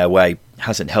going their way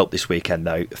hasn't helped this weekend,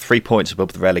 though. 3 points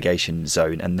above the relegation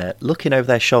zone, and they're looking over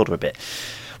their shoulder a bit.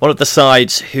 One of the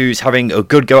sides who's having a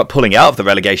good go at pulling out of the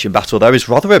relegation battle, though, is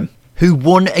Rotherham, who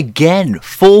won again.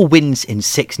 4 wins in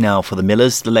 6 now for the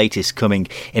Millers, the latest coming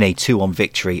in a 2-1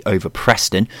 victory over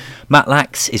Preston. Matt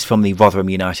Lax is from the Rotherham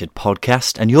United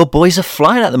podcast, and your boys are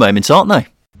flying at the moment, aren't they?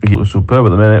 It was superb at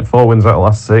the minute. 4 wins out of the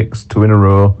last 6, 2 in a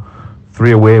row,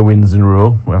 3 away wins in a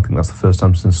row. Well, I think that's the first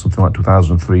time since something like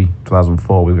 2003,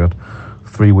 2004 we've had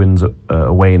 3 wins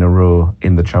away in a row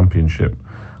in the Championship.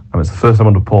 And it's the first time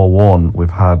under Paul Warne we've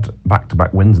had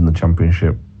back-to-back wins in the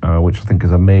Championship, which I think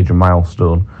is a major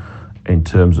milestone in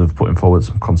terms of putting forward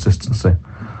some consistency.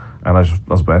 And as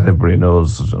everybody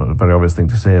knows, it's a very obvious thing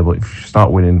to say, but if you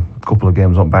start winning a couple of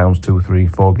games on bounce, 2, 3,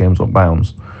 4 games on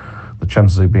bounce, the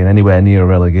chances of being anywhere near a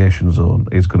relegation zone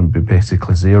is going to be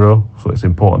basically 0. So it's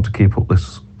important to keep up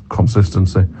this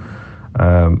consistency.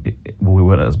 We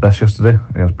weren't at its best yesterday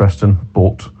against Preston,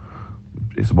 but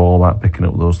it's all about picking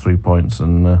up those 3 points,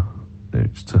 and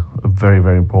it's a very,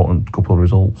 very important couple of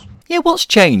results. Yeah, what's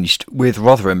changed with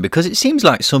Rotherham? Because it seems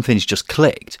like something's just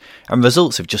clicked and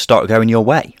results have just started going your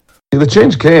way. The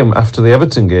change came after the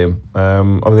Everton game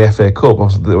of the FA Cup.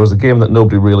 There was a game that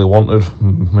nobody really wanted.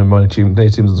 Many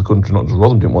teams in the country, not just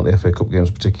Rotherham, didn't want the FA Cup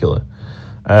games particularly.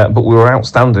 But we were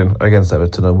outstanding against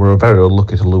Everton, and we were very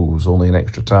unlucky to lose only in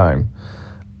extra time.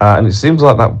 And it seems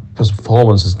like that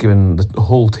performance has given the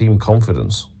whole team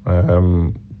confidence.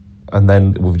 And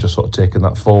then we've just sort of taken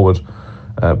that forward.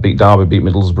 Beat Derby, beat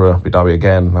Middlesbrough, beat Derby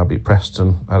again, now beat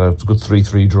Preston, had a good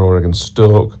 3-3 draw against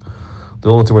Stoke.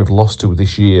 The only thing we've lost to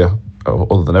this year,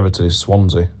 other than Everton, is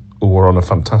Swansea, who were on a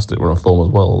fantastic run of form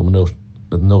as well.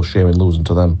 There's no shame in losing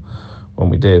to them when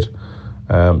we did.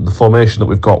 The formation that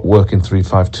we've got working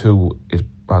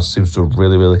 3-5-2 seems to have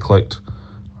really, really clicked.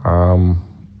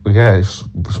 It's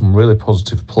some really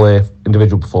positive play.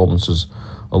 Individual performances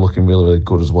are looking really, really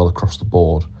good as well across the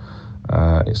board.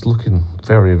 It's looking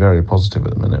very, very positive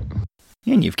at the minute.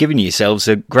 And you've given yourselves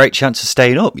a great chance of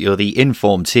staying up. You're the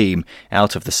informed team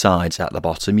out of the sides at the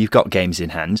bottom. You've got games in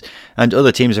hand, and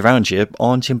other teams around you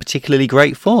aren't in particularly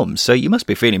great form. So you must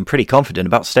be feeling pretty confident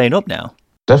about staying up now.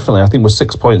 Definitely. I think we're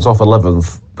 6 points off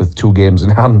 11th with 2 games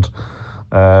in hand.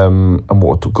 And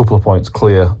a couple of points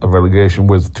clear of relegation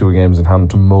with 2 games in hand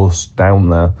to most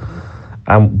down there.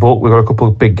 But we've got a couple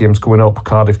of big games coming up.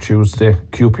 Cardiff Tuesday,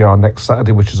 QPR next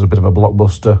Saturday, which is a bit of a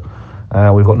blockbuster.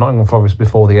 We've got Nottingham Forest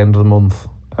before the end of the month.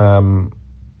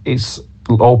 It's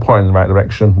all pointing in the right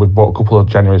direction. We've bought a couple of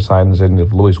January signings in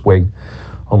of Lewis Wing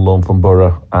on loan from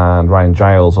Borough and Ryan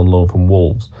Giles on loan from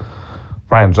Wolves.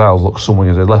 Ryan Giles looks someone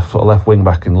who's a left wing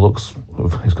back and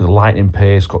he's got a lightning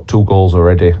pace, got 2 goals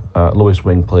already. Lewis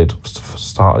Wing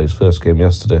started his first game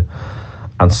yesterday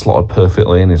and slotted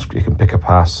perfectly in. He can pick a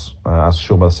pass, as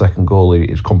shown by the second goal.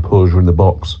 His composure in the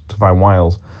box to find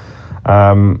Wiles.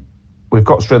 We've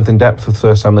got strength in depth for the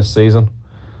first time this season,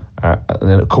 and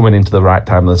then coming into the right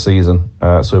time of the season.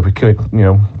 So if we can,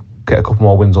 get a couple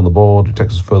more wins on the board, it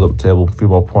takes us further up the table, a few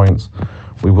more points,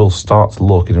 we will start to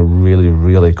look in a really,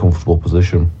 really comfortable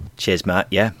position. Cheers, Matt.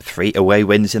 Yeah, 3 away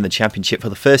wins in the Championship for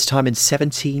the first time in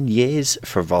 17 years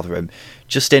for Rotherham.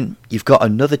 Justin, you've got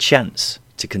another chance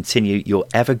to continue your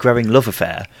ever-growing love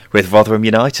affair with Rotherham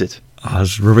United. I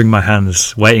was rubbing my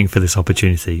hands, waiting for this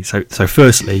opportunity. So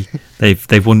firstly, they've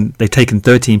taken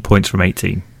 13 points from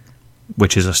 18,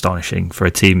 which is astonishing for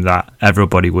a team that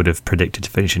everybody would have predicted to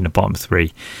finish in the bottom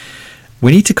 3.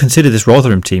 We need to consider this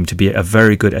Rotherham team to be a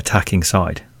very good attacking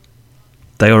side.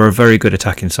 They are a very good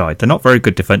attacking side. They're not very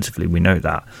good defensively, we know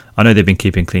that. I know they've been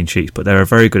keeping clean sheets, but they're a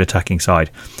very good attacking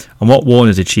side. And what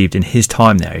Warner's achieved in his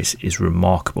time there is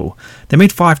remarkable. They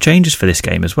made 5 changes for this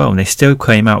game as well, and they still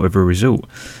came out with a result.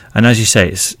 And as you say,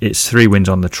 it's 3 wins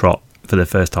on the trot for the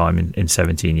first time in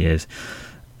 17 years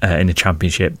in the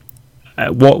Championship.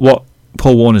 What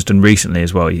Paul Warner's done recently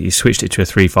as well, he switched it to a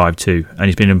 3-5-2, and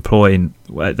he's been employing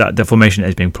that the formation that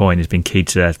he's been employing has been key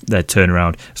to their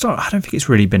turnaround. I don't think it's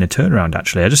really been a turnaround,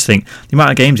 actually. I just think the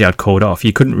amount of games he had called off,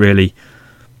 you couldn't really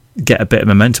get a bit of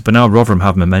momentum. But now Rotherham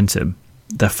have momentum.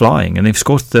 They're flying, and they've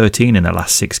scored 13 in their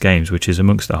last 6 games, which is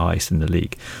amongst the highest in the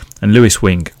league. And Lewis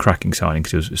Wing, cracking signing,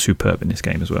 because he was superb in this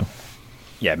game as well.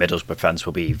 Yeah, Middlesbrough fans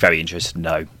will be very interested to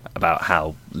know about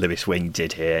how Lewis Wing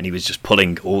did here, and he was just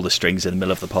pulling all the strings in the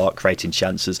middle of the park, creating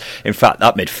chances. In fact,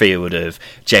 that midfield of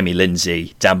Jamie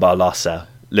Lindsay, Dan Barlosa,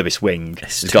 Lewis Wing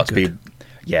has got to be,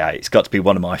 it's got to be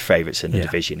one of my favourites in the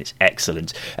division. It's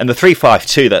excellent, and the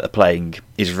 3-5-2 that they're playing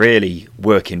is really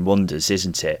working wonders,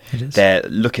 isn't it? It is. They're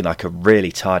looking like a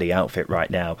really tidy outfit right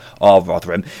now.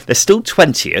 Rotherham, they're still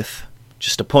 20th,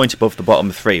 just a point above the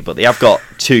bottom 3, but they have got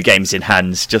 2 games in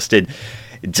hands.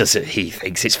 He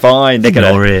thinks it's fine. They're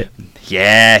Ignore it.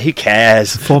 Yeah, who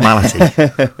cares? Formality.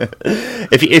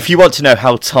 If you want to know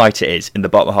how tight it is in the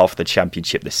bottom half of the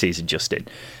Championship this season, Justin,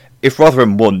 if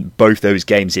Rotherham won both those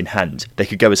games in hand, they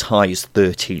could go as high as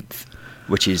 13th,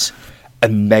 which is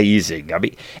amazing. I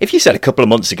mean, if you said a couple of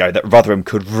months ago that Rotherham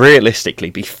could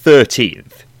realistically be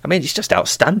 13th, I mean, it's just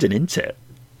outstanding, isn't it?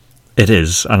 It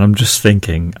is, and I'm just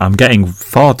thinking, I'm getting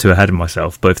far too ahead of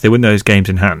myself, but if they win those games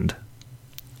in hand,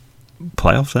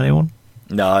 playoffs, anyone?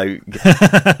 No.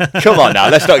 Come on now,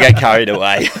 let's not get carried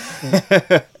away.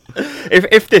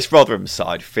 If this Rotherham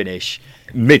side finish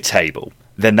mid-table,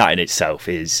 then that in itself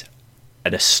is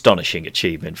an astonishing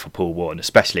achievement for Paul Warne,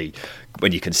 especially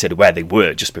when you consider where they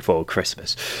were just before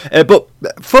Christmas. But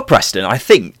for Preston, I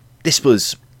think this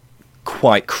was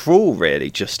quite cruel, really,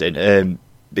 Justin,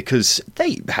 because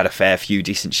they had a fair few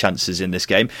decent chances in this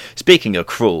game. Speaking of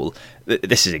cruel,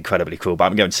 this is incredibly cruel, but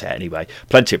I'm going to say it anyway.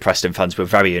 Plenty of Preston fans were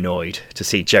very annoyed to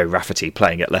see Joe Rafferty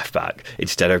playing at left-back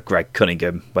instead of Greg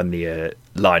Cunningham when the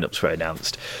lineups were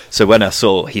announced. So when I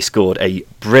saw he scored a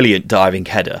brilliant diving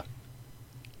header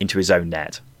into his own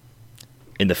net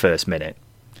in the first minute,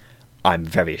 I'm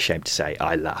very ashamed to say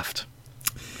I laughed.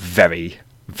 Very,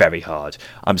 very hard.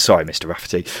 I'm sorry, Mr.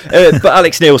 Rafferty. But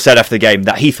Alex Neil said after the game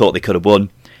that he thought they could have won.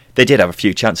 They did have a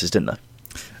few chances, didn't they?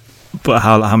 But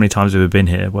how many times have we been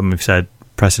here when we've said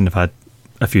Preston have had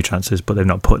a few chances, but they've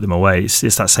not put them away? It's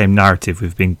that same narrative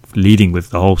we've been leading with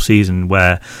the whole season,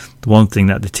 where the one thing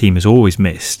that the team has always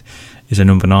missed is a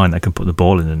number 9 that can put the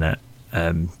ball in the net.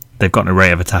 They've got an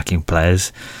array of attacking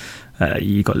players.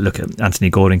 You've got to look at Anthony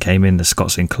Gordon came in, the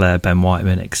Scott Sinclair, Ben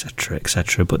Whiteman,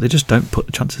 etc., but they just don't put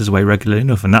the chances away regularly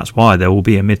enough, and that's why there will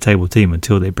be a mid-table team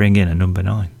until they bring in a number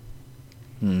 9.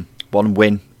 1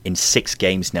 win in 6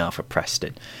 games now for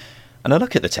Preston. And I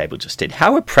look at the table, Justin.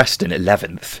 How are Preston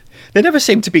 11th? They never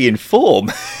seem to be in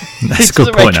form. That's a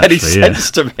good point, actually. It doesn't make any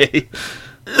sense to me.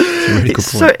 It's a really good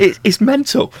point. It's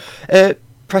mental.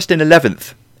 Preston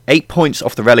 11th, 8 points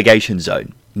off the relegation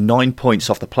zone, 9 points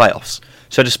off the playoffs.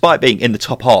 So despite being in the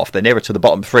top half, they're nearer to the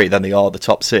bottom 3 than they are the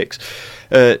top 6.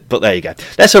 But there you go.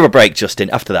 Let's have a break, Justin.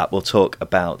 After that, we'll talk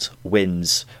about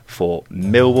wins for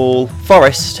Millwall,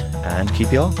 Forest and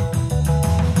QPR.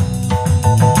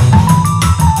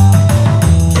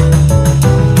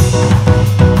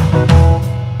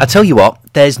 I tell you what,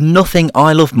 there's nothing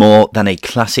I love more than a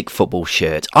classic football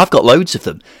shirt. I've got loads of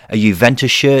them. A Juventus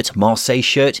shirt, Marseille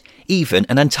shirt, even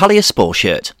an Antalyaspor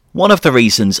shirt. One of the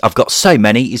reasons I've got so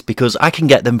many is because I can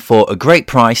get them for a great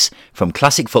price from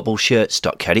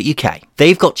classicfootballshirts.co.uk.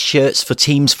 They've got shirts for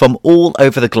teams from all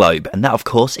over the globe, and that of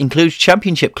course includes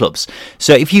championship clubs.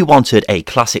 So if you wanted a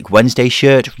classic Wednesday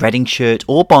shirt, Reading shirt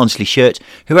or Barnsley shirt,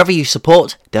 whoever you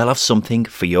support, they'll have something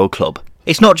for your club.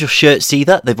 It's not just shirts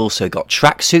either, they've also got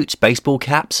tracksuits, baseball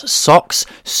caps, socks,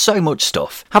 so much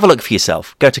stuff. Have a look for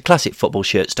yourself. Go to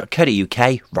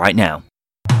classicfootballshirts.co.uk right now.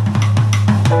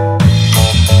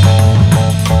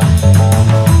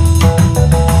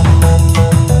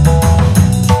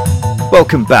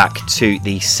 Welcome back to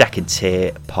the second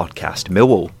tier podcast.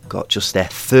 Millwall got just their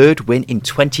 3rd win in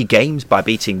 20 games by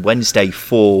beating Wednesday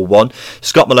 4-1.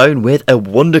 Scott Malone with a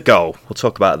wonder goal. We'll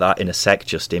talk about that in a sec,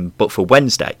 Justin. But for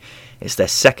Wednesday, it's their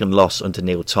 2nd loss under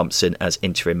Neil Thompson as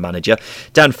interim manager.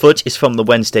 Dan Fudge is from the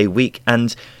Wednesday week,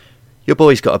 and your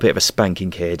boys got a bit of a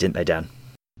spanking here, didn't they, Dan?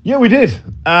 Yeah, we did.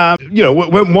 Went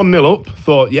 1-0 up,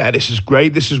 thought, yeah, this is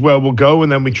great, this is where we'll go.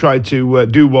 And then we tried to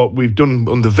do what we've done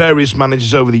under various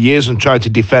managers over the years and tried to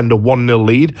defend a 1-0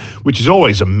 lead, which is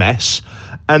always a mess.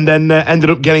 and then ended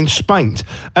up getting spanked.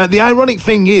 The ironic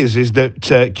thing is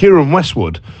that Kieran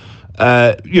Westwood,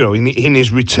 in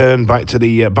his return back to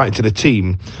the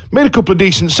team, made a couple of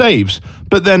decent saves,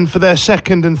 but then for their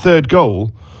second and third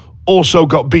goal, also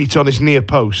got beat on his near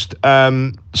post.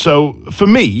 So for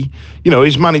me,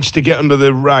 he's managed to get under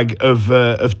the rag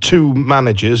of two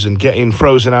managers and getting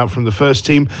frozen out from the first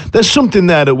team. There's something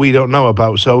there that we don't know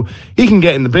about, so he can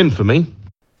get in the bin for me.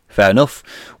 Fair enough.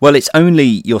 Well, it's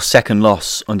only your second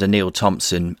loss under Neil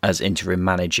Thompson as interim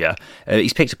manager.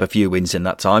 He's picked up a few wins in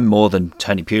that time, more than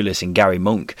Tony Pulis and Gary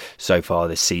Monk so far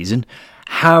this season.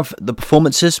 Have the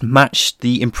performances matched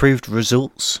the improved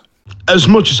results? As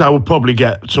much as I would probably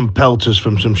get some pelters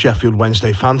from some Sheffield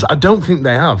Wednesday fans, I don't think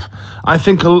they have. I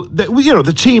think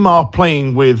the team are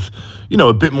playing with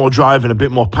a bit more drive and a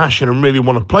bit more passion and really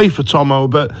want to play for Tomo,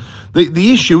 but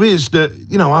the issue is that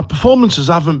our performances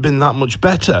haven't been that much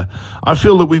better. I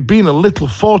feel that we've been a little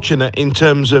fortunate in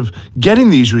terms of getting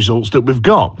these results that we've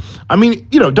got. I mean,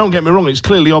 don't get me wrong, it's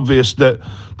clearly obvious that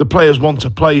the players want to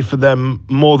play for them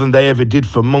more than they ever did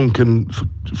for Monk and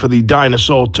for the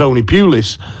dinosaur Tony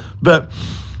Pulis. But,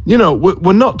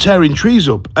 we're not tearing trees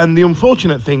up. And the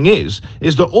unfortunate thing is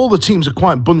that all the teams are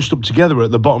quite bunched up together at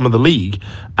the bottom of the league.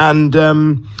 And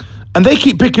they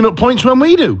keep picking up points when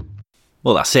we do.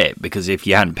 Well, that's it, because if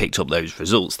you hadn't picked up those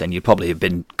results, then you'd probably have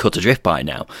been cut adrift by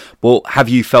now. But have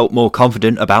you felt more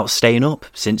confident about staying up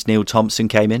since Neil Thompson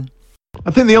came in?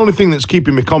 I think the only thing that's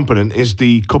keeping me confident is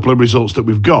the couple of results that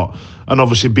we've got, and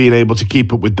obviously being able to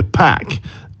keep up with the pack.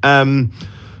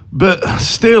 But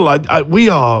still, we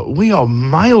are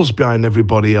miles behind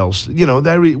everybody else.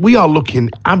 We are looking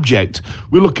abject.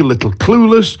 We look a little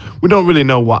clueless. We don't really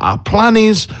know what our plan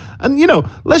is. And,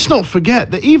 let's not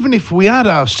forget that even if we had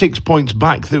our 6 points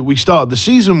back that we started the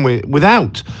season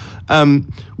without,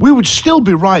 we would still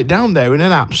be right down there in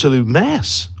an absolute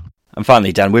mess. And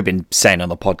finally, Dan, we've been saying on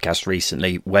the podcast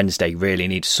recently, Wednesday really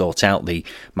need to sort out the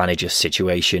manager's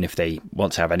situation if they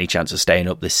want to have any chance of staying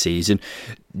up this season.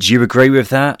 Do you agree with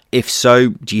that? If so,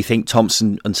 do you think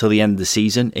Thompson until the end of the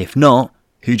season? If not,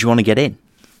 who do you want to get in?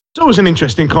 It's always an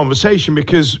interesting conversation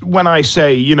because when I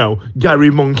say, Gary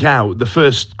Monk out, the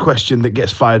first question that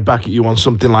gets fired back at you on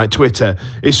something like Twitter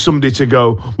is somebody to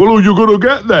go, well, who are you going to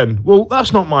get then? Well,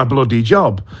 that's not my bloody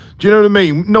job. Do you know what I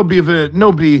mean?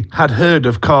 Nobody had heard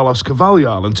of Carlos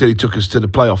Carvalhal until he took us to the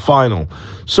playoff final.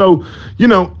 So,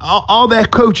 are there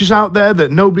coaches out there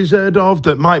that nobody's heard of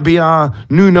that might be our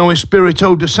Nuno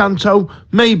Espirito de Santo?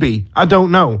 Maybe. I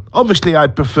don't know. Obviously,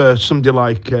 I'd prefer somebody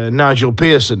like Nigel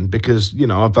Pearson because,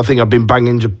 I think I've been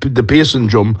banging the Pearson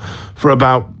drum for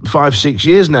about 5-6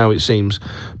 years now, it seems.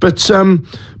 But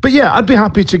yeah, I'd be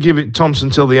happy to give it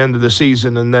Thompson till the end of the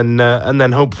season and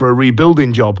then hope for a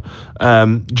rebuilding job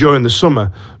during the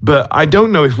summer. But I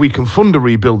don't know if we can fund a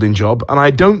rebuilding job, and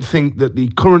I don't think that the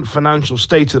current financial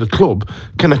state of the club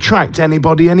can attract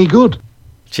anybody any good.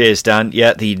 Cheers, Dan.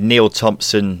 Yeah, the Neil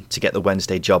Thompson to get the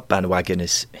Wednesday job bandwagon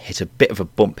has hit a bit of a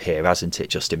bump here, hasn't it,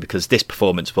 Justin? Because this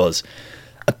performance was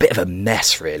a bit of a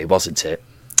mess, really, wasn't it?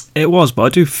 It was, but I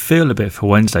do feel a bit for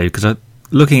Wednesday because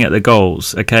looking at the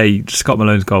goals, okay, Scott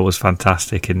Malone's goal was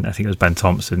fantastic, and I think it was Ben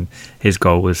Thompson. His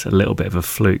goal was a little bit of a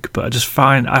fluke, but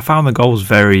I found the goals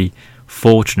very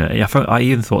fortunate. I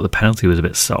even thought the penalty was a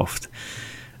bit soft.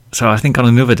 So I think on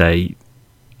another day,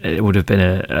 it would have been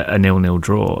a 0-0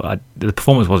 draw. The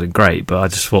performance wasn't great, but I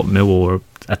just thought Millwall were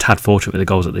a tad fortunate with the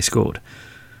goals that they scored.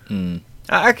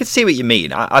 I could see what you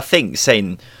mean. I think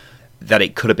saying that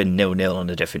it could have been 0-0 on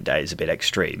a different day is a bit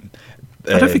extreme.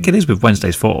 I don't think it is with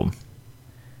Wednesday's form.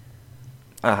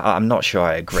 I'm not sure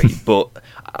I agree, but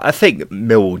I think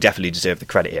Millwall definitely deserve the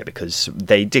credit here because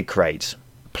they did create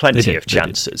plenty of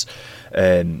chances.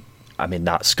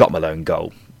 That Scott Malone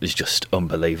goal was just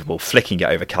unbelievable, flicking it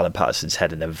over Callum Patterson's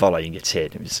head and then volleying it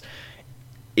in.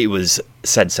 It was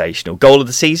sensational. Goal of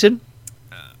the season?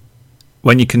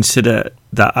 When you consider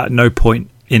that at no point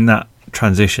in that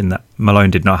transition that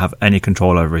Malone did not have any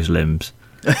control over his limbs.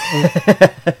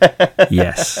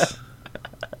 Yes,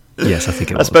 I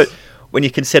think it was. Suppose when you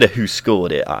consider who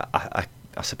scored it, I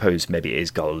suppose maybe it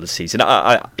is goal of the season.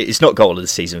 It's not goal of the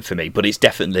season for me, but it's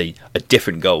definitely a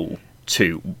different goal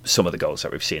to some of the goals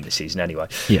that we've seen this season anyway.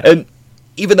 Yeah.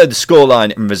 Even though the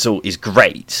scoreline and result is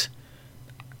great,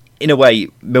 in a way,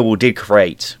 Millwall did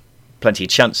create plenty of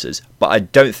chances, but I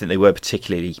don't think they were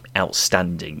particularly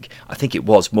outstanding. I think it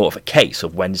was more of a case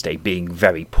of Wednesday being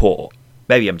very poor,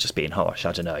 Maybe I'm just being harsh,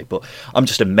 I don't know. But I'm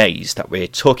just amazed that we're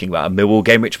talking about a Millwall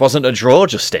game which wasn't a draw,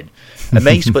 Justin.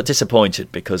 Amazed but disappointed,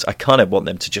 because I kind of want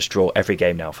them to just draw every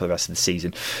game now for the rest of the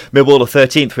season. Millwall are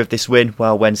 13th with this win,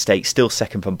 while Wednesday still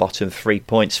second from bottom, 3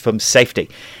 points from safety.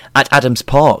 At Adams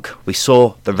Park, we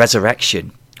saw the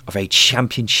resurrection of a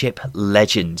Championship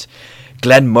legend,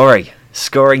 Glenn Murray,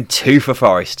 scoring 2 for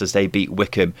Forest as they beat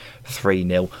Wycombe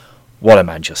 3-0. What a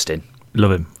man, Justin.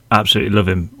 Love him. Absolutely love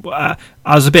him. I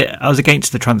was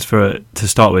against the transfer to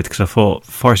start with, because I thought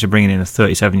Forest are bringing in a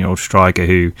 37-year-old striker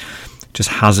who just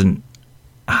hasn't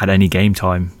had any game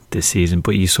time this season.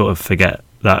 But you sort of forget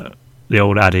that the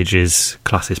old adage is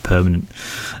class is permanent,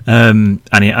 and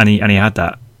he had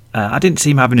that. I didn't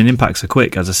see him having an impact so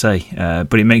quick, as I say,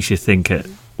 but it makes you think at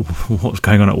what's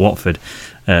going on at Watford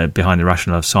behind the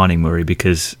rationale of signing Murray.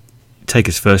 Because take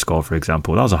his first goal, for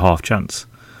example, that was a half chance.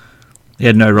 He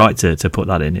had no right to put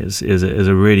that in. It was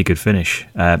a really good finish.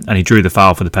 And he drew the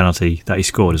foul for the penalty that he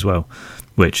scored as well,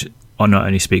 which not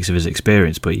only speaks of his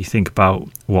experience, but you think about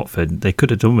Watford, they could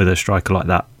have done with a striker like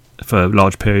that for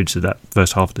large periods of that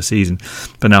first half of the season.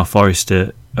 But now Forest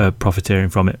are profiteering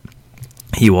from it.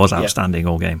 He was outstanding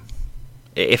all game.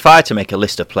 If I had to make a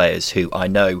list of players who I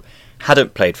know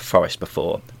hadn't played for Forest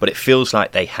before, but it feels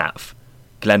like they have,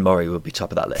 Glenn Murray would be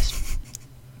top of that list.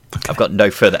 Okay. I've got no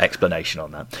further explanation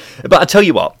on that. But I tell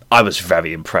you what, I was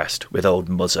very impressed with old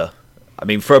Muzzer. I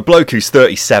mean, for a bloke who's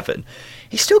 37,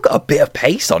 he's still got a bit of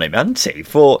pace on him, hasn't he?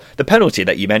 For the penalty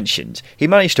that you mentioned, he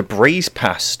managed to breeze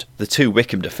past the 2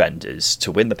 Wycombe defenders to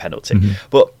win the penalty. Mm-hmm.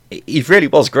 But he really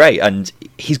was great, and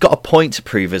he's got a point to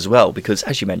prove as well, because,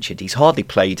 as you mentioned, he's hardly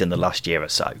played in the last year or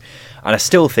so. And I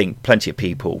still think plenty of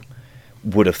people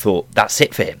would have thought that's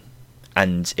it for him.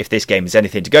 And if this game is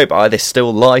anything to go by, there's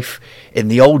still life in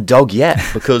the old dog yet,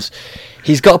 because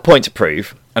he's got a point to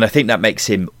prove, and I think that makes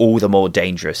him all the more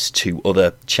dangerous to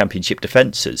other Championship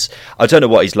defenders. I don't know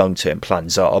what his long-term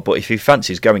plans are, but if he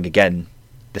fancies going again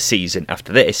the season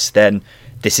after this, then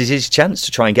this is his chance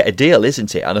to try and get a deal,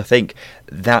 isn't it? And I think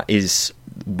that is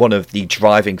one of the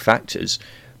driving factors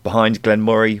behind Glenn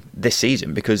Murray this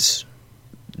season, because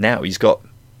now he's got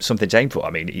something to aim for. I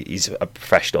mean, he's a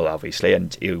professional, obviously,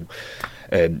 and he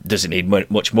doesn't need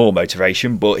much more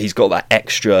motivation, but he's got that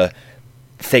extra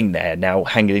thing there now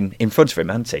hanging in front of him,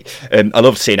 hasn't he? I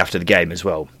loved seeing after the game as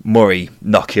well, Murray,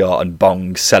 Nokia and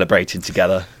Bong celebrating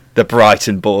together. The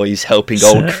Brighton boys helping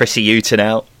old Chrissy Houghton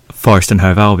out. Forest and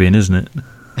Hove Albion, isn't it?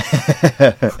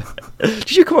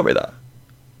 Did you come up with that?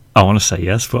 I want to say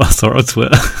yes, but I saw it on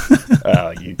Twitter.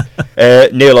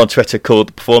 Neil on Twitter called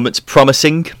the performance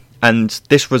promising. And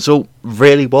this result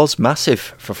really was massive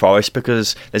for Forest,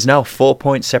 because there's now 4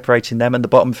 points separating them and the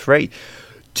bottom 3.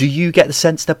 Do you get the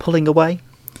sense they're pulling away?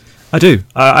 I do.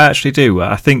 I actually do.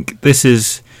 I think this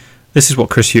is what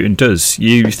Chris Houghton does.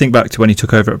 You think back to when he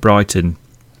took over at Brighton.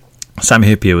 Sam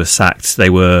Hippier was sacked.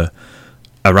 They were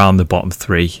around the bottom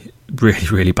 3 really,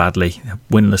 really badly.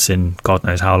 Winless in God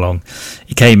knows how long.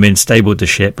 He came in, stabled the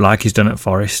ship like he's done at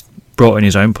Forest, brought in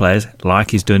his own players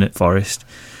like he's done at Forest.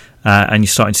 And you're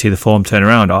starting to see the form turn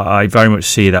around. I very much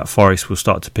see that Forest will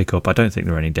start to pick up. I don't think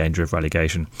they're in any danger of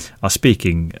relegation. I was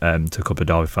speaking to a couple of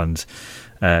Derby fans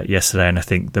yesterday, and I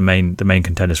think the main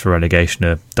contenders for relegation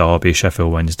are Derby,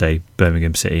 Sheffield Wednesday,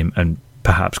 Birmingham City, and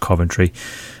perhaps Coventry.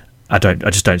 I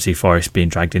just don't see Forest being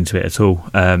dragged into it at all.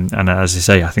 And as I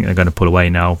say, I think they're going to pull away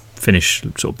now, finish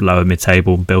sort of lower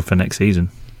mid-table, build for next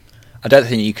season. I don't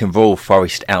think you can rule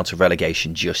Forest out of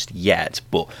relegation just yet,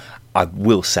 but I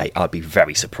will say I'd be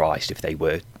very surprised if they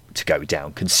were to go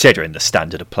down, considering the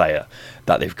standard of player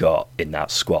that they've got in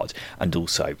that squad. And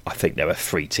also, I think there are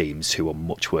 3 teams who are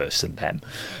much worse than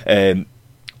them.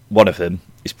 One of them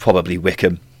is probably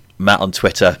Wycombe. Matt on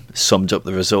Twitter summed up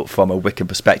the result from a Wycombe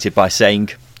perspective by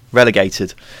saying,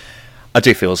 relegated. I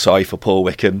do feel sorry for poor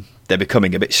Wycombe. They're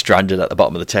becoming a bit stranded at the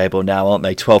bottom of the table now, aren't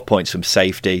they? 12 points from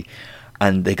safety.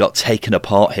 And they got taken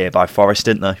apart here by Forest,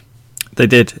 didn't they? They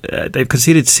did. They've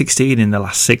conceded 16 in the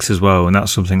last 6 as well, and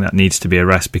that's something that needs to be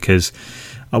addressed, because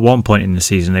at one point in the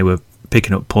season they were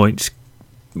picking up points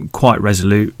quite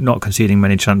resolute, not conceding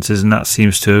many chances, and that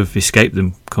seems to have escaped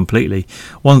them completely.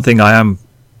 One thing I am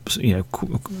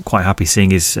quite happy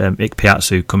seeing is Ik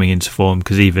Piatsu coming into form,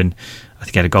 because even I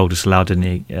think he had a goal disallowed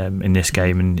in this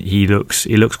game, and he looks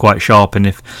quite sharp, and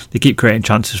if they keep creating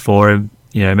chances for him,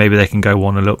 maybe they can go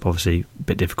 1-0 up. Obviously, a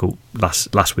bit difficult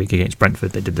last week against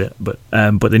Brentford. They did that,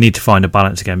 but they need to find a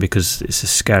balance again, because it's a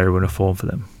scary run of form for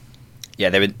them. Yeah,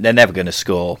 they're never going to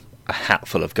score a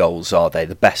hatful of goals, are they?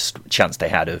 The best chance they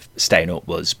had of staying up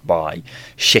was by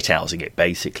shithousing it,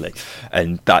 basically,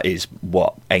 and that is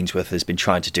what Ainsworth has been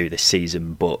trying to do this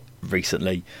season. But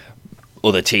recently,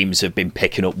 other teams have been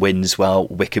picking up wins. Well,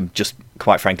 Wycombe just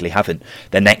quite frankly haven't.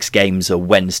 Their next games are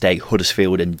Wednesday,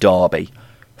 Huddersfield and Derby.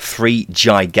 3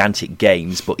 gigantic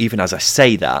games, but even as I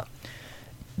say that,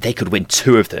 they could win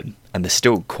 2 of them and they're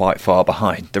still quite far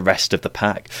behind the rest of the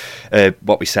pack.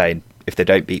 What we're saying, if they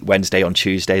don't beat Wednesday on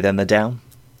Tuesday, then they're down?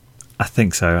 I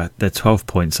think so. They're 12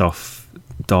 points off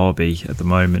Derby at the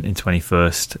moment in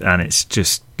 21st, and it's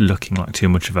just looking like too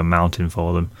much of a mountain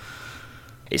for them.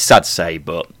 It's sad to say,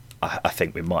 but I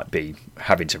think we might be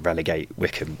having to relegate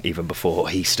Wycombe even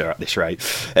before Easter at this rate.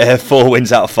 4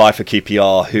 wins out of 5 for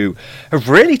QPR, who have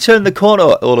really turned the corner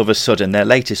all of a sudden. Their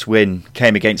latest win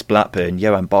came against Blackburn,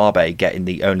 Johan Barbe getting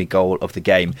the only goal of the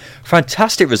game.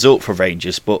 Fantastic result for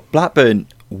Rangers, but Blackburn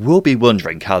will be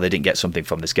wondering how they didn't get something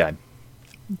from this game.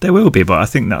 They will be, but I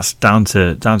think that's down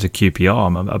to QPR.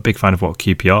 I'm a big fan of what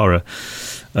QPR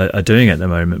are doing at the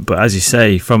moment. But as you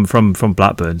say, from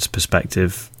Blackburn's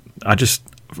perspective,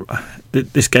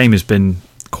 this game has been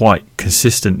quite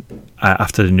consistent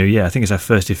after the new year. I think it's our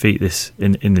first defeat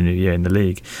in the new year in the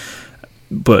league.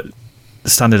 But the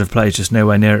standard of play is just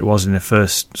nowhere near it was in the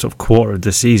first sort of quarter of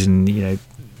the season. You know,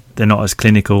 they're not as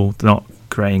clinical. They're not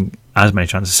creating as many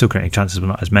chances. Still creating chances, but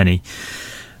not as many.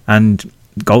 And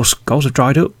goals have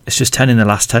dried up. It's just 10 in the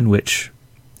last 10, which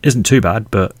isn't too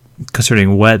bad, but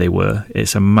considering where they were,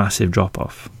 it's a massive drop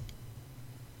off.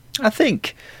 I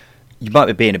think you might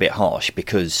be being a bit harsh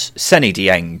because Seny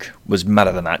Dieng was man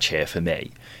of the match here for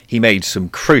me. He made some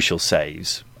crucial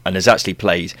saves and has actually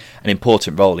played an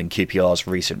important role in QPR's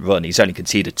recent run. He's only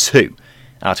conceded 2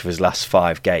 out of his last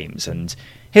 5 games. And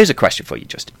here's a question for you,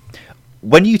 Justin.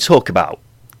 When you talk about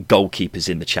goalkeepers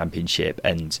in the Championship,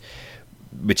 and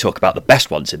we talk about the best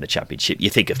ones in the Championship, you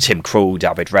think of Tim Krul,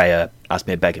 David Raya,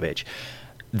 Asmir Begovic.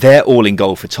 They're all in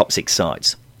goal for top 6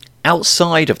 sides.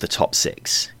 Outside of the top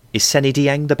 6, is Seny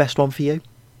Dieng the best one for you?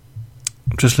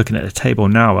 I'm just looking at the table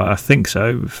now. I think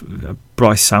so.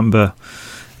 Bryce Samba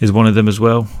is one of them as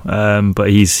well, but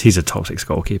he's a top 6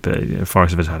 goalkeeper.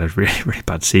 Forest have had a really, really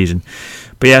bad season.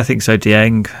 But yeah, I think so.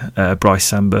 Dieng, Bryce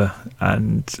Samba,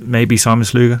 and maybe Simon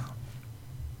Sluga.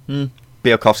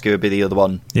 Bielkowski would be the other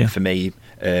one for me.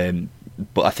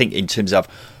 But I think in terms of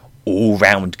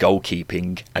all-round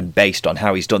goalkeeping and based on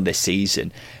how he's done this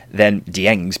season, then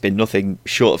Dieng's been nothing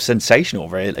short of sensational,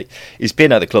 really. He's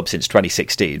been at the club since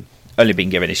 2016, only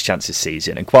been given his chance this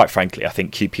season, and quite frankly, I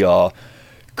think QPR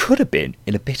could have been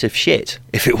in a bit of shit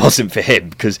if it wasn't for him,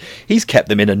 because he's kept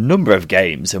them in a number of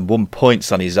games and won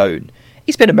points on his own.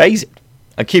 He's been amazing.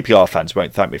 And QPR fans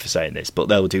won't thank me for saying this, but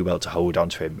they'll do well to hold on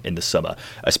to him in the summer,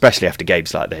 especially after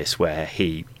games like this where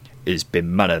he has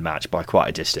been man of the match by quite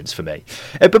a distance for me.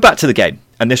 But back to the game,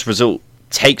 and this result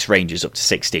takes Rangers up to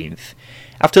 16th.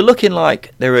 After looking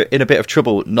like they were in a bit of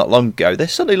trouble not long ago, they're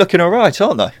suddenly looking alright,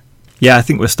 aren't they? Yeah, I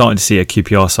think we're starting to see a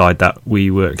QPR side that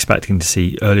we were expecting to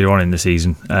see earlier on in the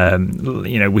season.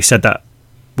 We said that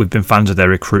we've been fans of their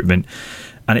recruitment,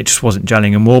 and it just wasn't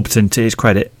gelling. And Warburton, to his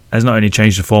credit, has not only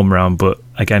changed the form around, but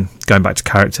again, going back to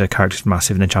character's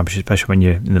massive in the Championship, especially when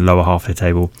you're in the lower half of the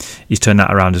table. He's turned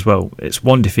that around as well. It's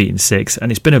 1 defeat in 6,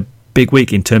 and it's been a big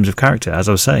week in terms of character, as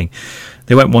I was saying.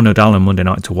 They went 1-0 down on Monday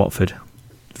night to Watford.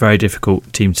 Very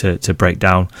difficult team to break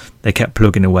down. They kept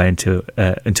plugging away until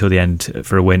the end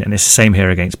for a win, and it's the same here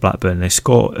against Blackburn. They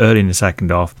scored early in the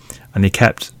second half, and they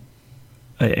kept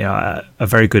a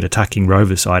very good attacking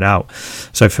Rovers side out.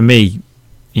 So for me,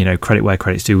 credit where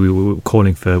credit's due. We were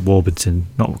calling for Warburton,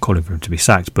 not calling for him to be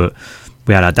sacked, but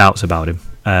we had our doubts about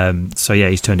him. So yeah,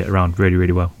 he's turned it around really,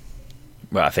 really well.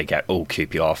 Well, I think all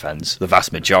QPR fans, the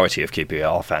vast majority of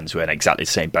QPR fans, were in exactly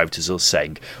the same boat as us,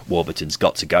 saying Warburton's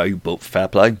got to go, but fair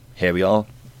play, here we are,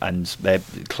 and they're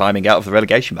climbing out of the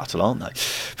relegation battle, aren't they?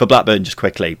 For Blackburn, just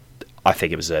quickly, I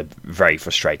think it was a very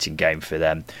frustrating game for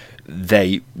them.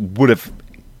 They would have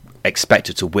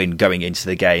expected to win going into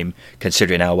the game,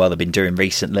 considering how well they've been doing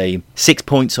recently. 6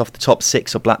 points off the top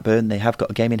 6 of Blackburn. They have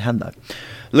got a game in hand, though.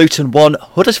 Luton won,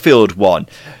 Huddersfield won.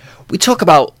 We talk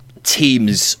about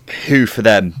teams who, for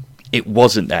them, it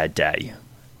wasn't their day.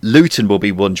 Luton will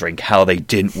be wondering how they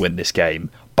didn't win this game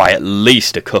by at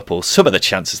least a couple. Some of the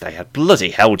chances they had,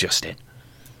 bloody hell, Justin.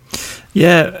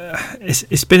 Yeah,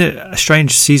 it's been a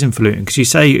strange season for Luton, because you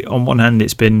say on one hand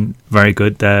it's been very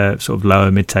good, they're sort of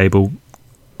lower mid-table,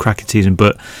 cracking season,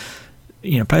 but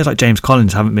players like James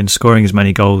Collins haven't been scoring as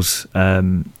many goals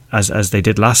as they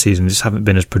did last season. Just haven't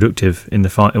been as productive in the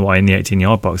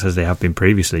 18-yard box as they have been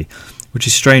previously, which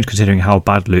is strange considering how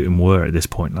bad Luton were at this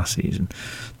point last season.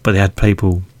 But they had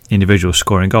individuals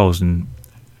scoring goals, and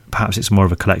perhaps it's more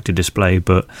of a collective display.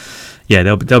 But yeah,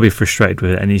 they'll be frustrated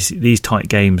with it. And these tight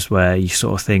games where you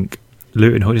sort of think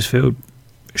Luton Huddersfield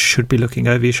should be looking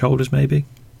over your shoulders, maybe.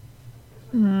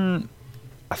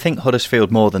 I think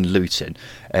Huddersfield more than Luton.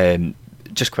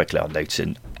 Just quickly on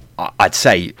Luton, I'd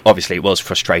say obviously it was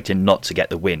frustrating not to get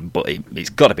the win, but it's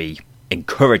got to be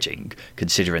encouraging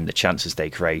considering the chances they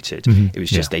created. It was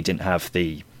just they didn't have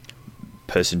the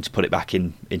person to put it back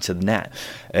into the net.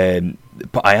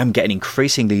 But I am getting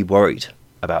increasingly worried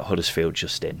about Huddersfield,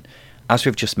 Justin. As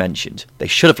we've just mentioned, they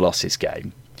should have lost this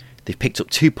game. They've picked up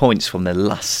 2 points from their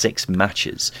last 6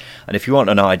 matches. And if you want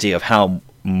an idea of how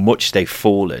much they've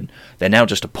fallen, they're now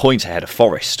just a point ahead of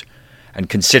Forest. And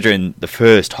considering the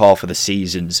first half of the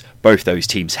seasons both those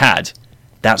teams had,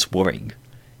 that's worrying.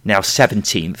 Now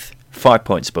 17th, 5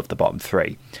 points above the bottom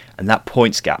 3. And that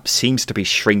points gap seems to be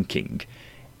shrinking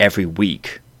every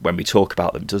week when we talk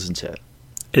about them, doesn't it?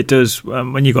 It does.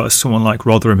 When you've got someone like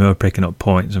Rotherham who are picking up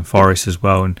points, and Forest as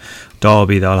well, and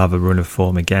Derby, they'll have a run of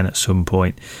form again at some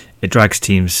point. It drags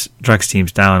teams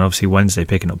down. Obviously, Wednesday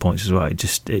picking up points as well.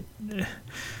 It's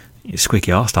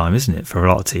squeaky arse time, isn't it, for a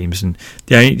lot of teams? And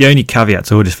the only caveat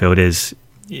to Huddersfield is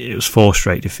it was 4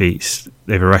 straight defeats.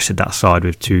 They've arrested that side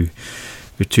with two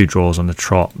draws on the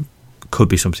trot. Could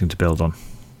be something to build on.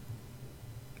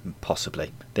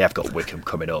 Possibly. They have got Wickham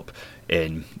coming up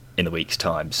in the week's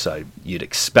time, so you'd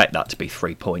expect that to be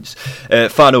 3 points.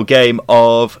 Final game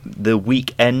of the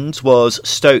weekend was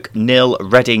Stoke 0,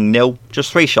 Reading 0.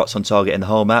 Just 3 shots on target in the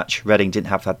whole match. Reading didn't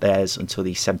have theirs until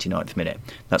the 79th minute.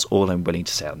 That's all I'm willing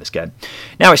to say on this game.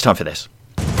 Now it's time for this.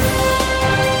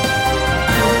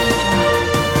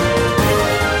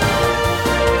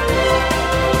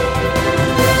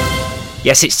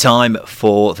 Yes, it's time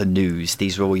for the news.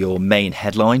 These are all your main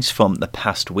headlines from the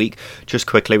past week. Just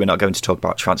quickly, we're not going to talk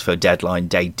about transfer deadline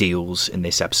day deals in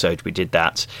this episode. We did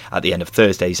that at the end of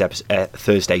Thursday's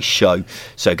show,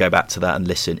 so go back to that and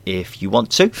listen if you want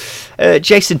to.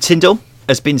 Jason Tindall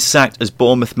has been sacked as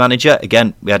Bournemouth manager.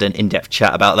 Again, we had an in-depth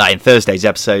chat about that in Thursday's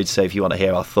episode, so if you want to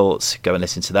hear our thoughts, go and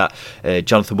listen to that.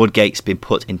 Jonathan Woodgate's been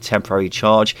put in temporary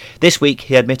charge. This week,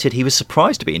 he admitted he was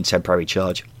surprised to be in temporary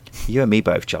charge. You and me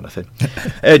both, Jonathan.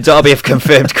 Derby have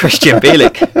confirmed Christian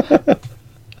Bielik.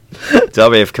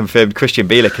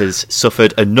 Has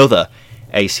suffered another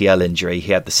ACL injury.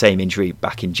 He had the same injury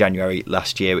back in January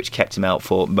last year, which kept him out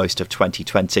for most of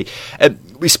 2020.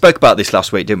 We spoke about this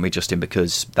last week, didn't we, Justin?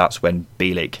 Because that's when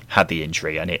Bielik had the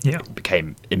injury, and it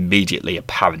became immediately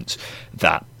apparent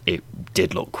that it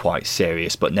did look quite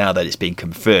serious. But now that it's been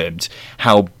confirmed,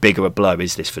 how big of a blow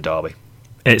is this for Derby?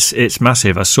 It's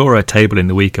massive. I saw a table in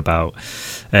the week about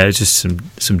just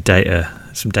some data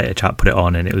chat put it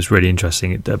on, and it was really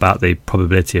interesting about the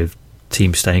probability of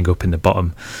teams staying up in the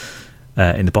bottom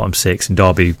 6, and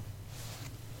Derby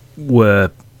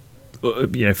were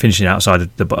finishing outside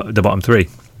the bottom 3.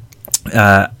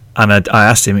 And I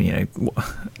asked him,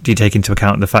 do you take into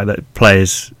account the fact that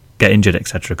players get injured,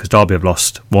 etc.? Because Derby have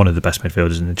lost one of the best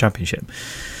midfielders in the Championship.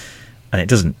 And it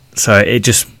doesn't. So it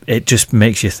just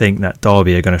makes you think that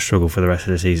Derby are going to struggle for the rest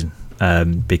of the season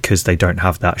because they don't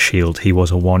have that shield. He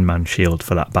was a one-man shield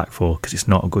for that back four because it's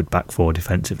not a good back four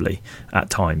defensively at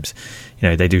times.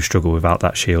 They do struggle without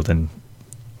that shield. And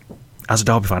as a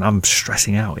Derby fan, I'm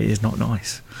stressing out. It is not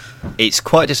nice. It's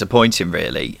quite disappointing,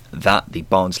 really, that the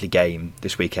Barnsley game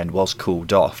this weekend was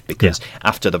called off because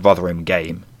after the Rotherham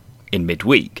game in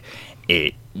midweek,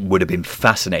 it would have been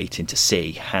fascinating to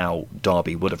see how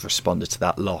Derby would have responded to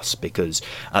that loss, because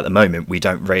at the moment we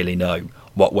don't really know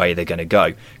what way they're going to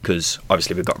go, because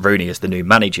obviously we've got Rooney as the new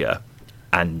manager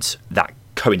and that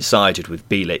coincided with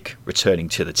Bielik returning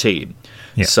to the team.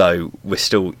 So we're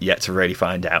still yet to really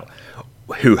find out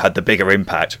who had the bigger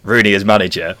impact, Rooney as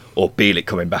manager or Bielik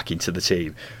coming back into the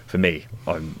team. For me,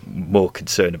 I'm more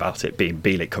concerned about it being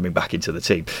Bielik coming back into the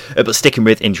team. But sticking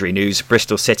with injury news,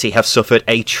 Bristol City have suffered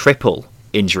a triple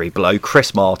injury blow.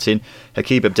 Chris Martin,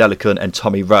 Hakeeb Abdelakun and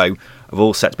Tommy Rowe are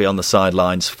all set to be on the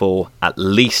sidelines for at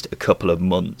least a couple of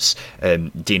months.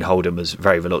 Dean Holden was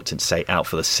very reluctant to say out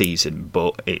for the season,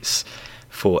 but it's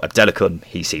for Abdelakun,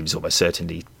 he seems almost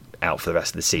certainly out for the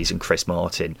rest of the season. Chris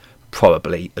Martin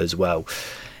probably as well.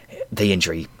 The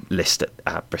injury list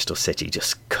at Bristol City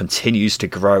just continues to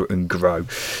grow and grow.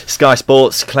 Sky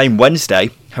Sports claim Wednesday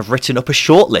have written up a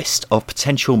short list of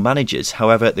potential managers.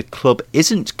 However, the club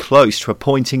isn't close to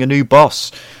appointing a new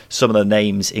boss. Some of the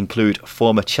names include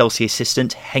former Chelsea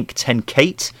assistant Henk ten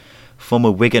Cate,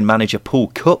 former Wigan manager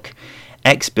Paul Cook,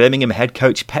 ex-Birmingham head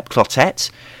coach Pep Clotet,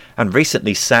 and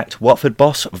recently sacked Watford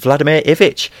boss Vladimir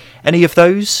Ivic. Any of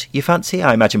those you fancy?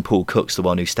 I imagine Paul Cook's the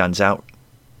one who stands out.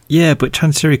 Yeah, but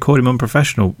Chancery called him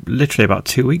unprofessional literally about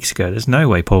 2 weeks ago. There's no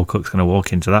way Paul Cook's going to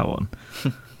walk into that one.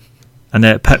 And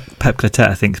Pep Clotet,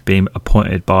 I think, is being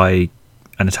appointed by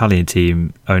an Italian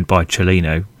team owned by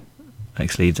Cellino.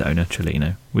 ex-Leeds owner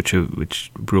Cellino, which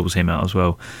rules him out as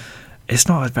well. It's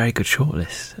not a very good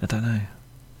shortlist. I don't know.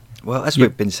 Well, as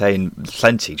we've been saying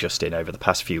plenty, Justin, over the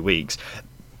past few weeks,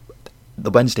 the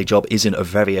Wednesday job isn't a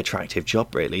very attractive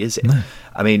job, really, is it? No.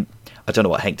 I mean, I don't know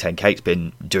what Hank 10K's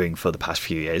been doing for the past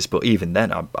few years, but even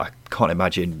then, I can't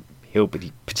imagine he'll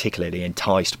be particularly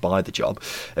enticed by the job.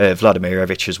 Vladimir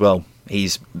Ivic as well.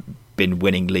 He's been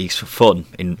winning leagues for fun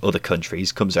in other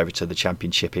countries, comes over to the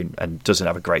Championship and doesn't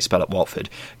have a great spell at Watford.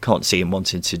 Can't see him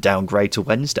wanting to downgrade to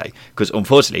Wednesday, because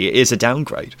unfortunately it is a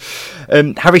downgrade.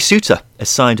 Harry Souttar has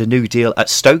signed a new deal at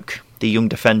Stoke. The young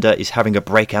defender is having a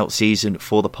breakout season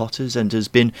for the Potters and has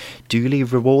been duly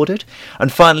rewarded.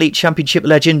 And finally, Championship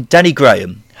legend Danny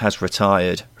Graham has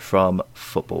retired from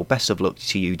football. Best of luck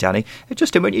to you, Danny.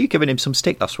 Justin, weren't you giving him some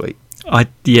stick last week?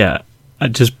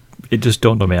 It just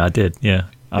dawned on me. I did, yeah.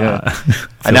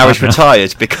 And now he's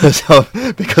retired because of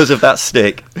that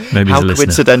stick. Maybe how he's a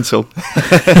coincidental.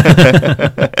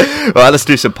 Right, let's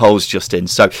do some polls, Justin.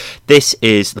 So this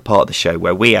is the part of the show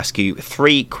where we ask you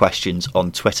 3 questions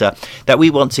on Twitter that we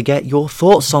want to get your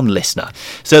thoughts on, listener.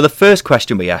 So the first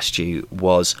question we asked you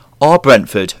was, are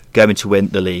Brentford going to win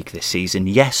the league this season,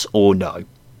 yes or no?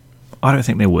 I don't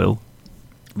think they will.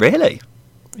 Really?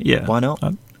 Yeah. Why not?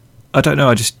 I don't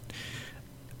know.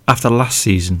 After last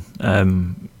season,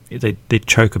 they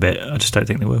choke a bit. I just don't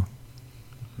think they will.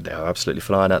 They are absolutely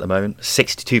flying at the moment.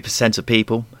 62% of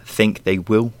people think they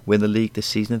will win the league this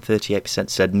season. 38%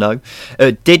 said no.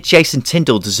 Did Jason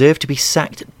Tindall deserve to be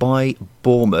sacked by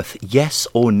Bournemouth? Yes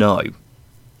or no?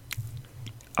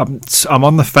 I'm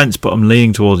on the fence, but I'm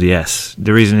leaning towards yes.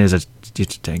 The reason is you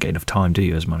just don't get enough time, do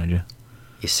you, as manager?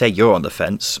 You say you're on the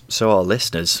fence, so our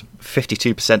listeners.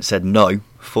 52% said no.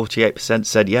 48%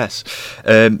 said yes.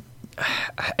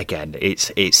 Again,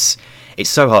 it's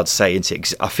so hard to say, isn't it?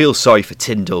 'Cause I feel sorry for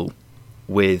Tindall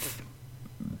with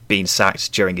being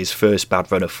sacked during his first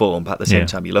bad run of form, but at the same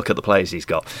time, you look at the players he's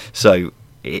got. So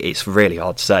it's really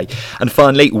hard to say. And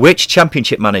finally, which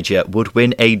Championship manager would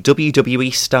win a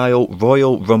WWE-style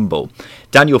Royal Rumble?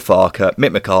 Daniel Farke,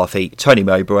 Mick McCarthy, Tony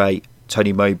Mowbray,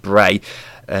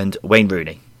 and Wayne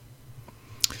Rooney.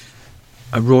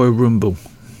 A Royal Rumble.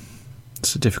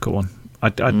 It's a difficult one.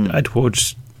 I'd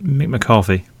towards Mick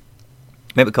McCarthy.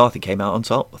 Mick McCarthy came out on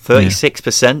top.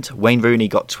 36%. Yeah. Wayne Rooney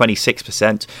got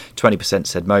 26%. 20%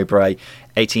 said Mowbray.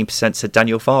 18% said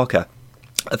Daniel Farke.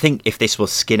 I think if this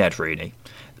was Skinhead Rooney,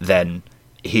 then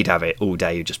he'd have it all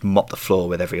day. He'd just mop the floor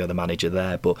with every other manager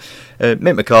there. But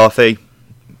Mick McCarthy,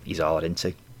 he's hard, isn't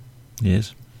he? He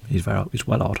is. He's well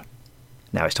hard.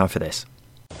 Now it's time for this.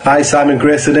 Hi, Simon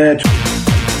Grayson here.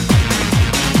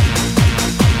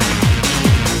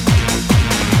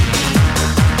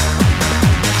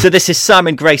 So this is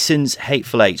Simon Grayson's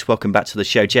Hateful Eight. Welcome back to the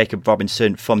show. Jacob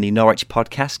Robinson from the Norwich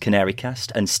podcast, Canary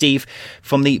Cast, and Steve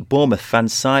from the Bournemouth fan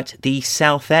site, the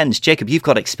South End. Jacob, you've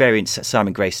got experience at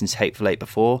Simon Grayson's Hateful Eight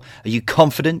before. Are you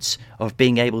confident of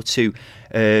being able to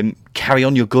carry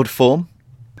on your good form?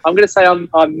 I'm going to say I'm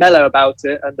mellow about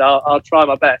it, and I'll try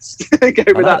my best. Go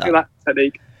with that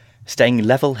technique. Staying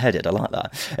level-headed, I like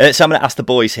that. So I'm going to ask the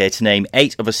boys here to name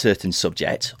 8 of a certain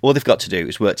subject. All they've got to do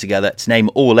is work together to name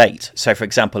all 8. So, for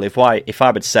example, if I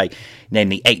would say, name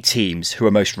the 8 teams who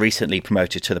were most recently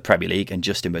promoted to the Premier League, and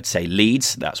Justin would say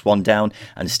Leeds, that's 1 down,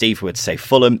 and Steve would say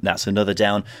Fulham, that's another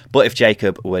down. But if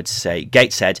Jacob would say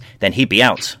Gateshead, then he'd be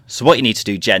out. So what you need to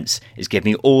do, gents, is give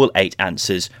me all 8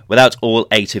 answers without all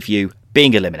 8 of you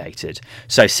being eliminated.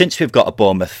 So since we've got a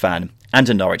Bournemouth fan and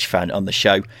a Norwich fan on the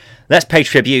show, let's pay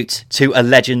tribute to a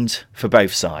legend for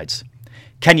both sides.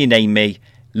 Can you name me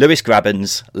Lewis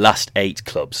Graben's last 8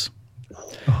 clubs?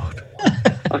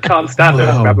 I can't stand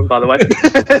Lewis Graben, by the way.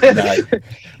 No.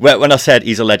 Well, when I said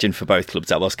he's a legend for both clubs,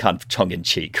 that was kind of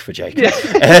tongue-in-cheek for Jacob.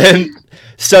 Yeah.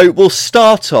 So we'll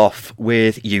start off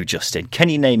with you, Justin. Can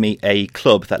you name me a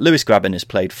club that Lewis Graben has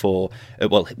played for,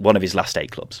 one of his last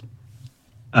 8 clubs?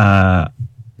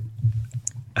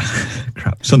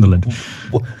 Crap, Sunderland.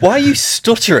 Why are you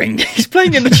stuttering? He's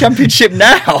playing in the Championship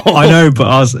now. I know,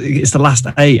 but it's the last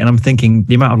 8, and I'm thinking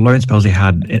the amount of loan spells he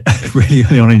had really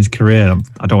early on in his career.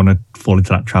 I don't want to fall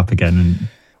into that trap again.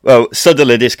 Well,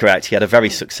 Sunderland is correct. He had a very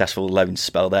successful loan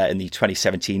spell there in the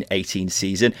 2017-18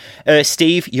 season.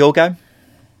 Steve, your go?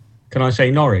 Can I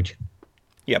say Norwich?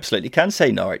 You absolutely can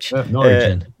say Norwich.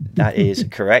 Norwich. That is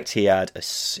correct. He had a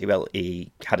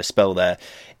spell there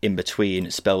in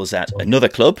between spells at another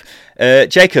club.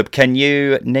 Jacob, can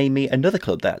you name me another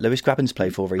club that Lewis Graben's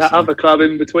played for recently? That other club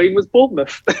in between was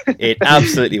Bournemouth. It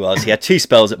absolutely was. He had 2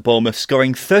 spells at Bournemouth,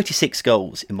 scoring 36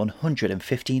 goals in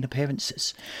 115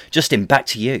 appearances. Justin, back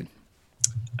to you.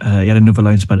 He had another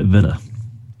loan spell at Villa.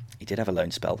 He did have a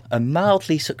loan spell, a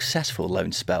mildly successful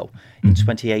loan spell in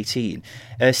 2018.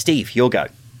 Steve, your go.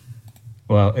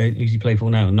 Well, who's he play for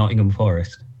now? Nottingham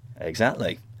Forest.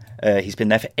 Exactly. He's been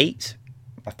there for 8.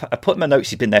 I put in my notes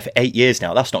he's been there for 8 years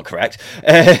now. That's not correct.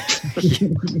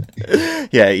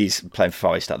 Yeah, he's playing for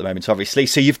Forest at the moment, obviously.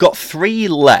 So you've got 3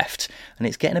 left, and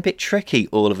it's getting a bit tricky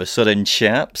all of a sudden,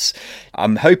 chaps.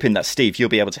 I'm hoping that, Steve, you'll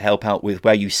be able to help out with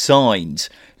where you signed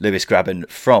Lewis Grabban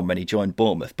from when he joined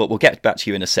Bournemouth. But we'll get back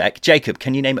to you in a sec. Jacob,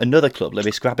 can you name another club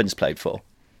Lewis Grabban's played for?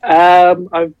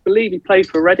 I believe he played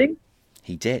for Reading.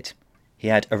 He did. He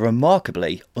had a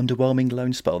remarkably underwhelming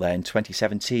loan spell there in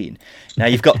 2017. Now,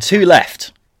 you've got 2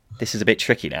 left. This is a bit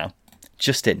tricky now.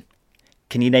 Justin,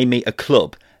 can you name me a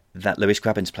club that Lewis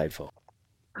Grabban's played for?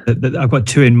 I've got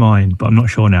 2 in mind, but I'm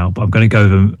not sure now. But I'm going to go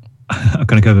with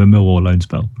a Millwall loan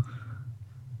spell.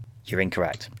 You're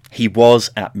incorrect. He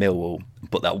was at Millwall,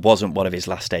 but that wasn't one of his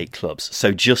last 8 clubs.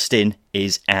 So Justin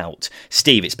is out.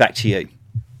 Steve, it's back to you.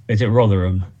 Is it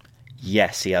Rotherham?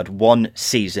 Yes, he had 1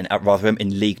 season at Rotherham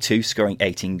in League 2, scoring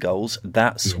 18 goals.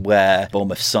 That's where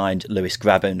Bournemouth signed Lewis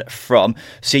Grabban from.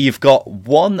 So you've got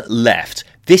 1 left.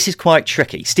 This is quite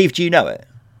tricky. Steve, do you know it?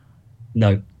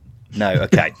 No. No,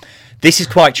 okay. This is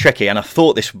quite tricky, and I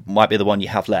thought this might be the one you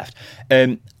have left.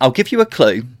 I'll give you a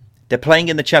clue. They're playing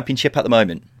in the Championship at the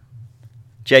moment.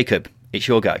 Jacob, it's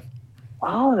your go.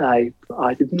 Are they?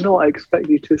 I did not expect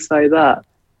you to say that.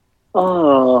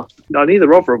 Oh, no, neither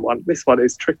Rotherham one. This one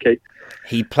is tricky.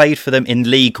 He played for them in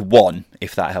League 1,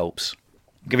 if that helps.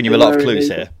 I'm giving you a lot of clues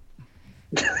here.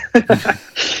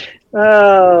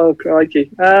 Oh, crikey.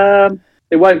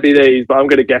 It won't be these, but I'm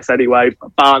going to guess anyway.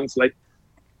 Barnsley.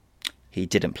 He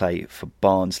didn't play for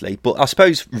Barnsley, but I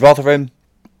suppose Rotherham,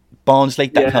 Barnsley,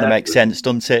 that kind of makes sense,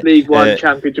 doesn't it? League 1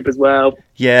 Championship as well.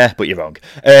 Yeah, but you're wrong.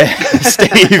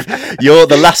 Steve, you're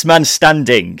the last man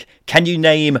standing. Can you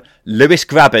name Lewis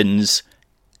Grabban's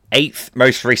 8th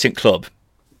most recent club?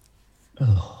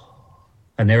 Oh.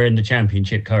 And they're in the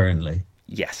Championship currently?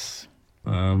 Yes.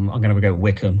 I'm going to go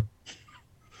Wickham.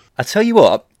 I tell you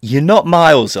what, you're not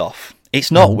miles off.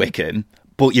 It's not Wickham,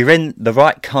 but you're in the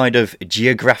right kind of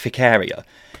geographic area.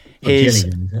 Gillingham,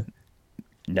 is it?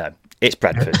 No, it's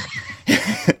Bradford.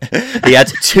 He had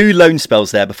 2 loan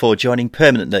spells there before joining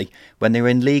permanently when they were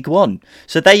in League 1.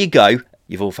 So there you go.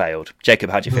 You've all failed. Jacob,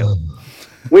 how do you feel?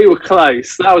 We were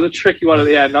close. That was a tricky one at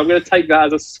the end. I'm going to take that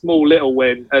as a small little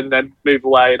win and then move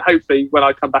away. And hopefully when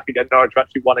I come back again, Norwich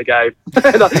actually won a game. and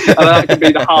that can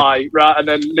be the high, right? And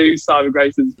then lose Simon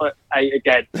Grayson's 8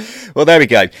 again. Well, there we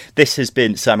go. This has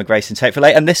been Simon Grayson Take for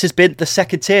Late, and this has been The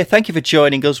Second Tier. Thank you for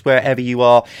joining us wherever you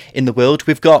are in the world.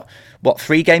 We've got,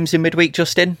 3 games in midweek,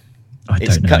 Justin? I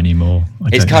don't know anymore.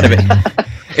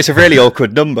 It's a really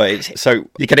awkward number. So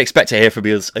you can expect to hear from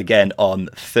us again on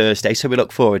Thursday. So we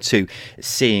look forward to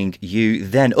seeing you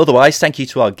then. Otherwise, thank you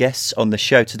to our guests on the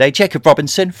show today. Jacob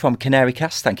Robinson from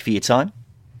Canarycast, thank you for your time.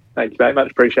 Thank you very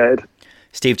much. Appreciated.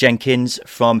 Steve Jenkins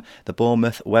from the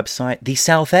Bournemouth website, The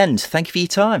South End. Thank you for your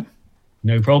time.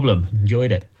 No problem.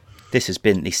 Enjoyed it. This has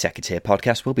been the Second Tier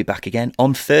Podcast. We'll be back again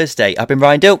on Thursday. I've been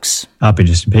Ryan Dilks. I've been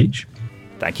Justin Peach.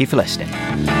 Thank you for listening.